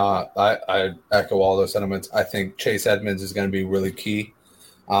 No, I echo all those sentiments. I think Chase Edmonds is going to be really key.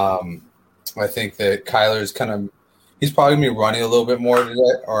 I think that Kyler's he's probably going to be running a little bit more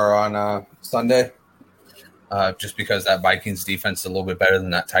today or on Sunday, just because that Vikings defense is a little bit better than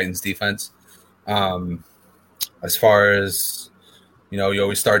that Titans defense. As far as, you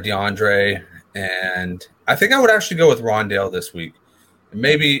always start DeAndre, and I think I would actually go with Rondale this week. And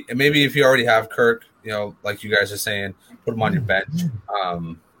maybe if you already have Kirk, like you guys are saying, put him on your bench.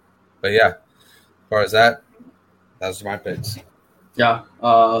 But yeah, as far as that, those are my picks. Yeah.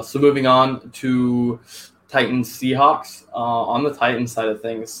 So moving on to Titans Seahawks. On the Titans side of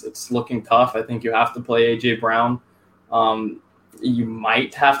things, it's looking tough. I think you have to play AJ Brown. You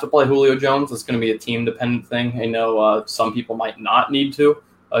might have to play Julio Jones. It's going to be a team-dependent thing. I know some people might not need to.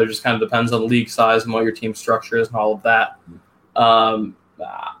 It just kind of depends on league size and what your team structure is and all of that.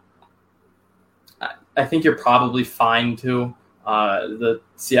 I think you're probably fine too. The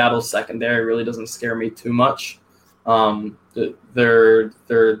Seattle secondary really doesn't scare me too much.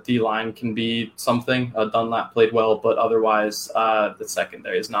 Their D-line can be something. Dunlap played well, but otherwise the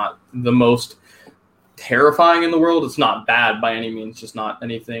secondary is not the most terrifying in the world. It's not bad by any means, just not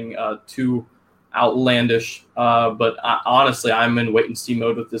anything too outlandish. But honestly, I'm in wait-and-see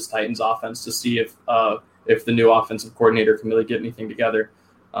mode with this Titans offense to see if the new offensive coordinator can really get anything together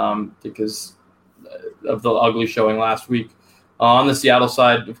because of the ugly showing last week. On the Seattle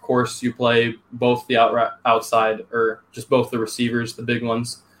side, of course, you play both the outside or just both the receivers, the big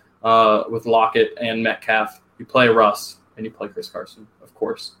ones, with Lockett and Metcalf. You play Russ and you play Chris Carson, of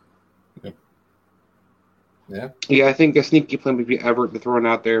course. Yeah, I think a sneaky play would be Everett to throw it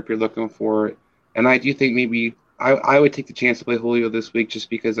out there if you're looking for it. And I do think maybe I would take the chance to play Julio this week just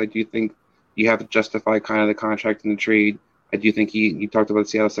because I do think you have to justify kind of the contract and the trade. I do think you talked about the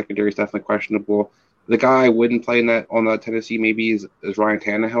Seattle secondary is definitely questionable. The guy I wouldn't play on the Tennessee maybe is Ryan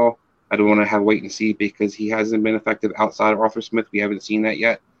Tannehill. I don't want to have wait and see because he hasn't been effective outside of Arthur Smith. We haven't seen that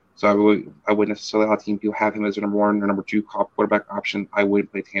yet. So I wouldn't necessarily allow team people have him as their number one or number two quarterback option. I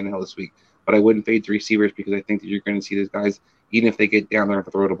wouldn't play Tannehill this week. But I wouldn't fade the receivers because I think that you're going to see these guys, even if they get down there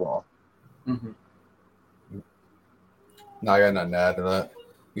and throw the ball. Mm-hmm. No, I got nothing to add to that.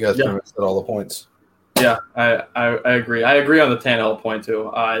 You guys pretty much said all the points. Yeah, I agree. I agree on the Tannehill point,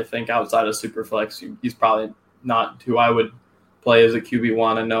 too. I think outside of Superflex, he's probably not who I would play as a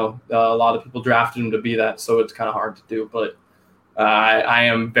QB1. I know a lot of people drafted him to be that, so it's kind of hard to do. But I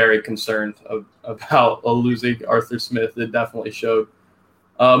am very concerned about losing Arthur Smith. It definitely showed.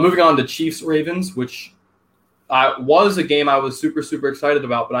 Moving on to Chiefs-Ravens, which was a game I was super, super excited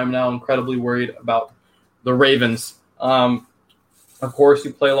about, but I'm now incredibly worried about the Ravens. Of course,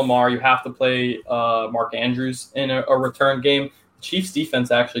 you play Lamar. You have to play Mark Andrews in a return game. The Chiefs'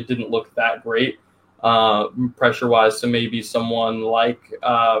 defense actually didn't look that great pressure-wise, so maybe someone like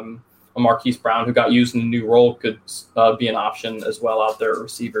a Marquise Brown, who got used in a new role, could be an option as well out there at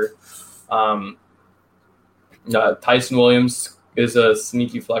receiver. Tyson Williams is a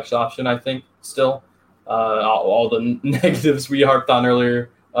sneaky flex option, I think, still. All the negatives we harped on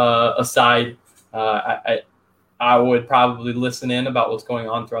earlier aside, I would probably listen in about what's going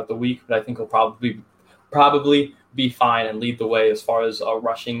on throughout the week, but I think he'll probably be fine and lead the way as far as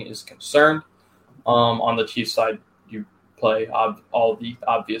rushing is concerned. On the Chiefs side, you play all the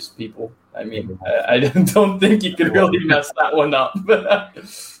obvious people. I mean, I don't think you could really mess that one up.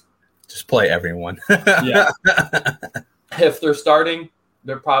 Just play everyone. Yeah. If they're starting,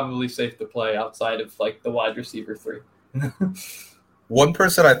 they're probably safe to play outside of like the wide receiver 3. One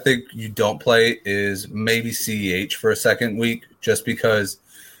person I think you don't play is maybe CEH for a second week, just because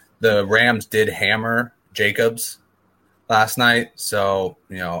the Rams did hammer Jacobs last night. So,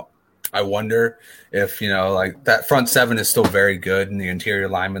 I wonder if, like that front seven is still very good and the interior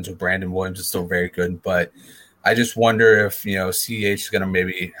linemen with Brandon Williams is still very good. But I just wonder if, CEH is going to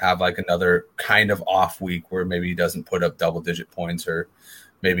maybe have like another kind of off week where maybe he doesn't put up double-digit points or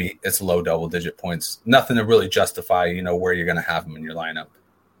maybe it's low double-digit points. Nothing to really justify, where you're going to have him in your lineup.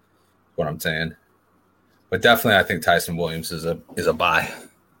 What I'm saying. But definitely I think Tyson Williams is a buy.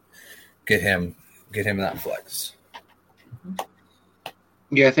 Get him in that flex.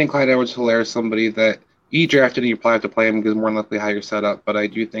 Yeah, I think Clyde Edwards-Helaire is somebody that you drafted and you probably have to play him because more than likely how you're set up. But I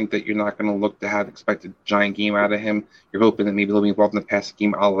do think that you're not going to look to have expected giant game out of him. You're hoping that maybe he'll be involved in the passing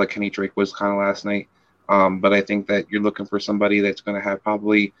game, a la Kenny Drake was kind of last night. But I think that you're looking for somebody that's going to have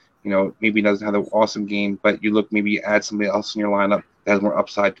probably, maybe doesn't have an awesome game, but you look maybe add somebody else in your lineup that has more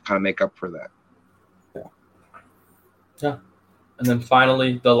upside to kind of make up for that. Yeah. And then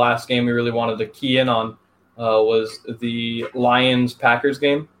finally, the last game we really wanted to key in on was the Lions-Packers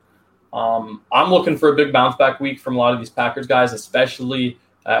game. I'm looking for a big bounce back week from a lot of these Packers guys, especially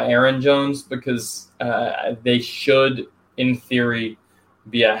Aaron Jones, because they should, in theory,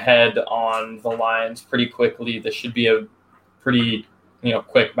 be ahead on the Lions pretty quickly. This should be a pretty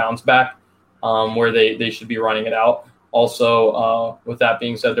quick bounce back where they should be running it out. Also, with that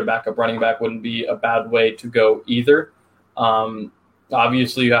being said, their backup running back wouldn't be a bad way to go either.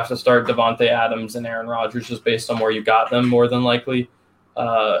 Obviously, you have to start Devontae Adams and Aaron Rodgers just based on where you got them more than likely.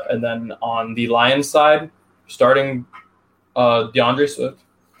 And then on the Lions side, starting DeAndre Swift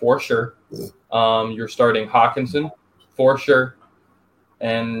for sure. You're starting Hawkinson for sure.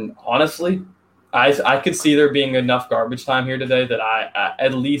 And honestly, I could see there being enough garbage time here today that I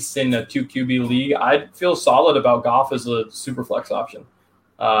at least in a 2 QB league, I'd feel solid about Goff as a super flex option.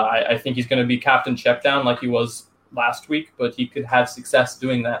 I think he's going to be captain check down like he was last week, but he could have success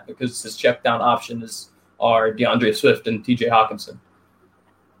doing that because his check down options are DeAndre Swift and TJ Hawkinson.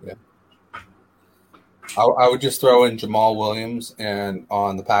 Yeah. I would just throw in Jamal Williams, and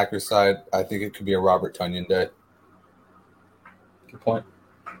on the Packers side, I think it could be a Robert Tonyan day. Good point.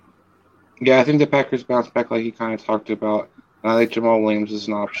 Yeah, I think the Packers bounce back like he kind of talked about. I think Jamal Williams is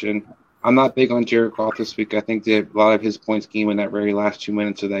an option. I'm not big on Jared Goff this week. I think that a lot of his points came in that very last 2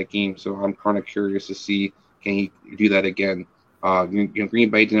 minutes of that game, so I'm kind of curious to see can he do that again. Green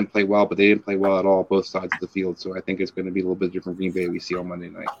Bay didn't play well, but they didn't play well at all, both sides of the field, so I think it's going to be a little bit different Green Bay we see on Monday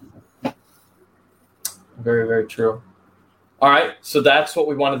night. Very, very true. All right, so that's what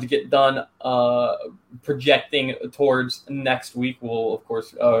we wanted to get done. Projecting towards next week, we'll of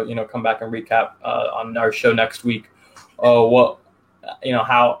course, come back and recap on our show next week. How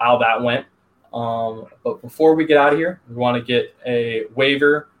that went. But before we get out of here, we want to get a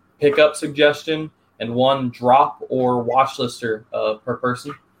waiver pickup suggestion and one drop or watch lister per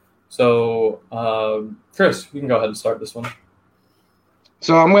person. So, Chris, you can go ahead and start this one.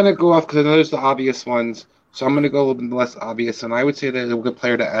 So I'm going to go off because I know there's the obvious ones. So I'm going to go a little bit less obvious, and I would say that a good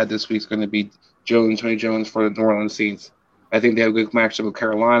player to add this week is going to be Tony Jones for the New Orleans Saints. I think they have a good matchup with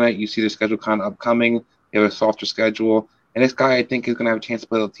Carolina. You see their schedule kind of upcoming. They have a softer schedule. And this guy, I think, is going to have a chance to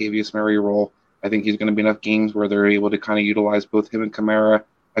play the Latavius Murray role. I think he's going to be enough games where they're able to kind of utilize both him and Kamara.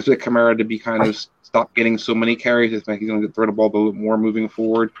 I expect Kamara to be kind of stop getting so many carries. I think he's going to throw the ball a little bit more moving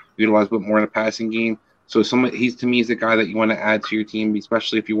forward, utilize a bit more in the passing game. So he's to me is the guy that you want to add to your team,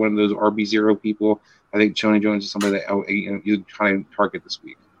 especially if you're one of those RB0 people. I think Tony Jones is somebody that you try and target this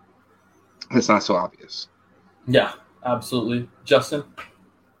week. It's not so obvious. Yeah, absolutely. Justin?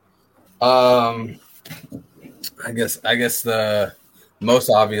 I guess the most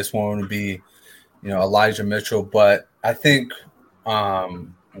obvious one would be, Elijah Mitchell. But I think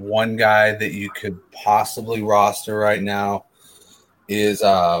one guy that you could possibly roster right now is,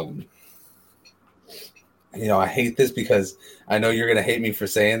 I hate this because I know you're going to hate me for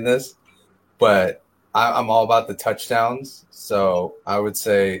saying this, but I'm all about the touchdowns. So I would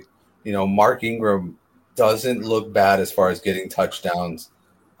say, Mark Ingram doesn't look bad as far as getting touchdowns.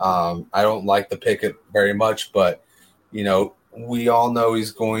 I don't like the pick very much, but, we all know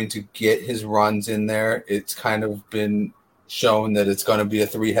he's going to get his runs in there. It's kind of been shown that it's going to be a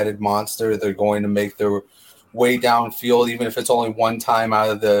three-headed monster. They're going to make their way downfield, even if it's only one time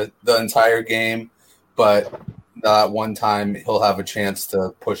out of the entire game. But that one time he'll have a chance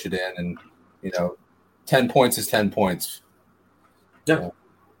to push it in, and, 10 points is 10 points. Yeah.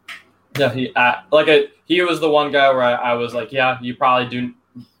 Yeah, he was the one guy where I was like, yeah, you probably do.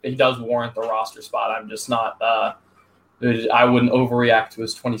 He does warrant the roster spot. I'm just not. I wouldn't overreact to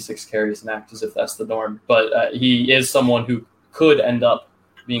his 26 carries and act as if that's the norm. But he is someone who could end up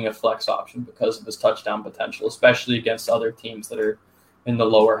being a flex option because of his touchdown potential, especially against other teams that are in the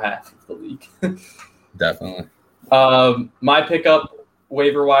lower half of the league. Definitely. My pickup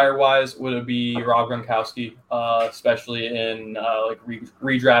waiver wire wise would be Rob Gronkowski, especially in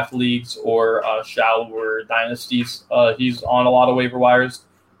redraft leagues or shallower dynasties. He's on a lot of waiver wires,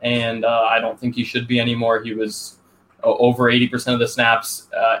 and I don't think he should be anymore. He was over 80% of the snaps,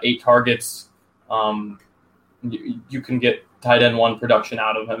 8 targets. You can get tight end 1 production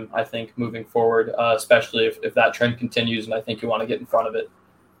out of him, I think, moving forward, especially if that trend continues, and I think you want to get in front of it.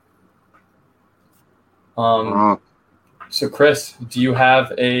 So, Chris, do you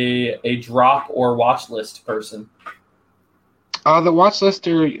have a drop or watch list person? The watch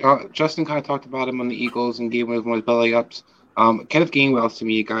lister, Justin kind of talked about him on the Eagles and gave him one of his belly ups. Kenneth Gainwell's to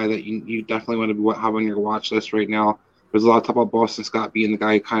me a guy that you definitely want to have on your watch list right now. There's a lot of talk about Boston Scott being the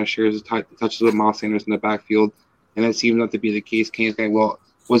guy who kind of shares his touches with Miles Sanders in the backfield, and that seems not to be the case. Kenneth Gainwell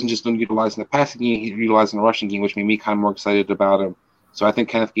wasn't just utilized in the passing game, he utilized in the rushing game, which made me kind of more excited about him. So I think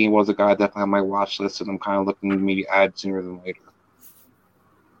Kenneth Gainwell is a guy I definitely on my watch list, and I'm kind of looking to maybe add sooner than later.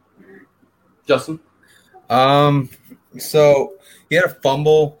 Justin? So he had a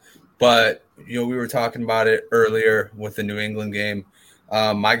fumble, but we were talking about it earlier with the New England game.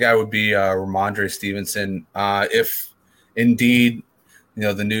 My guy would be Ramondre Stevenson. If indeed,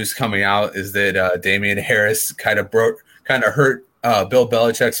 the news coming out is that Damian Harris kind of hurt Bill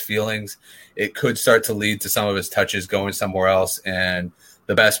Belichick's feelings, it could start to lead to some of his touches going somewhere else, and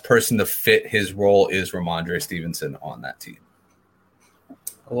the best person to fit his role is Ramondre Stevenson on that team.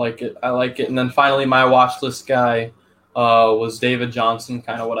 I like it. And then finally, my watch list guy was David Johnson,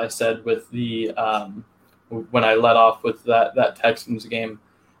 kind of what I said with the when I let off with that Texans game.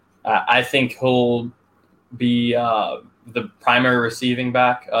 I think he'll be the primary receiving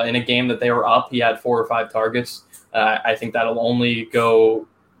back in a game that they were up. He had 4 or 5 targets. I think that'll only go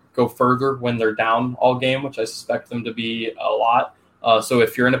further when they're down all game, which I suspect them to be a lot. So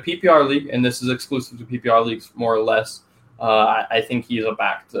if you're in a PPR league, and this is exclusive to PPR leagues more or less, I think he's a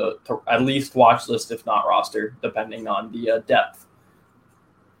back to at least watch list, if not roster, depending on the depth.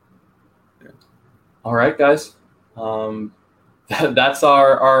 Yeah. All right, guys. That's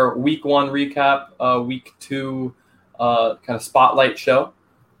our week 1 recap, week 2 kind of spotlight show.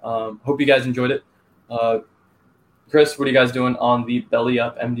 Hope you guys enjoyed it. Chris, what are you guys doing on the Belly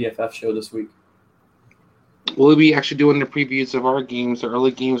Up MDFF show this week? We'll be actually doing the previews of our games. The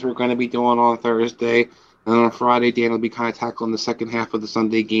early games we're going to be doing on Thursday. And on Friday, Dan will be kind of tackling the second half of the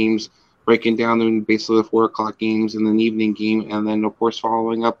Sunday games, breaking down basically the 4 o'clock games and then the evening game. And then, of course,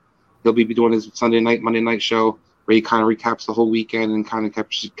 following up, he'll be doing his Monday night show where he kind of recaps the whole weekend and kind of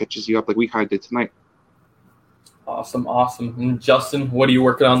catches you up like we kind of did tonight. Awesome. And Justin, what are you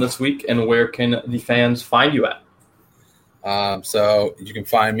working on this week, and where can the fans find you at? So you can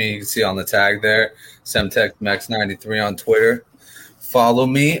find me, you can see on the tag there, SemTechMax93 on Twitter. Follow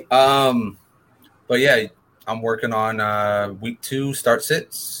me. But yeah, I'm working on week 2 start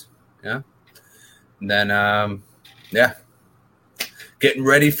sits. Yeah. And then getting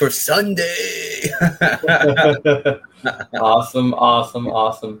ready for Sunday. Awesome.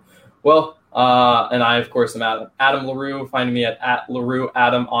 Well, and I, of course, am Adam LaRue. Find me at LaRue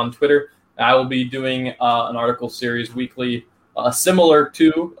Adam on Twitter. I will be doing an article series weekly similar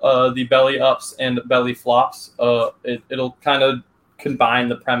to the belly ups and belly flops. It'll kind of combine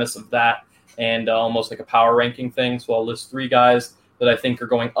the premise of that and almost like a power ranking thing. So I'll list 3 guys that I think are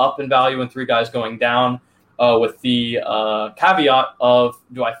going up in value and 3 guys going down with the caveat of,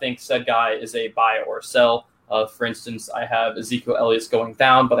 do I think said guy is a buy or sell? For instance, I have Ezekiel Elliott going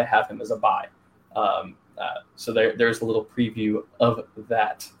down, but I have him as a buy. So there's a little preview of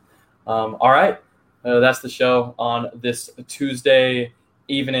that. All right. That's the show on this Tuesday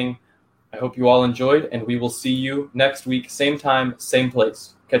evening. I hope you all enjoyed, and we will see you next week. Same time, same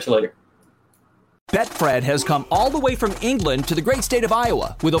place. Catch you later. Betfred has come all the way from England to the great state of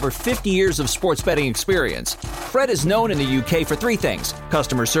Iowa with over 50 years of sports betting experience. Fred is known in the UK for 3 things: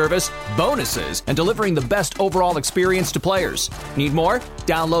 customer service, bonuses, and delivering the best overall experience to players. Need more?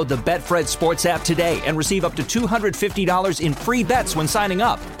 Download the Betfred Sports app today and receive up to $250 in free bets when signing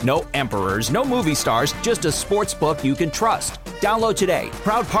up. No emperors, no movie stars, just a sports book you can trust. Download today.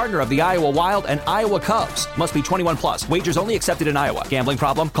 Proud partner of the Iowa Wild and Iowa Cubs. Must be 21 plus. Wagers only accepted in Iowa. Gambling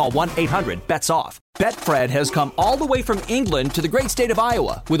problem? Call 1-800-BETS-OFF. Betfred has come all the way from England to the great state of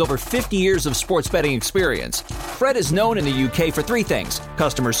Iowa with over 50 years of sports betting experience. Fred is known in the UK for 3 things: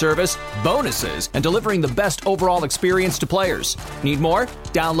 customer service, bonuses, and delivering the best overall experience to players. Need more?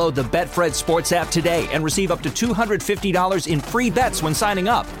 Download the Betfred Sports app today and receive up to $250 in free bets when signing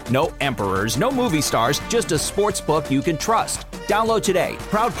up. No emperors, no movie stars, just a sports book you can trust. Download today.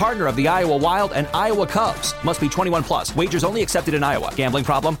 Proud partner of the Iowa Wild and Iowa Cubs. Must be 21 plus. Wagers only accepted in Iowa. Gambling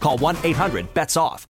problem? Call 1-800-BETS-OFF.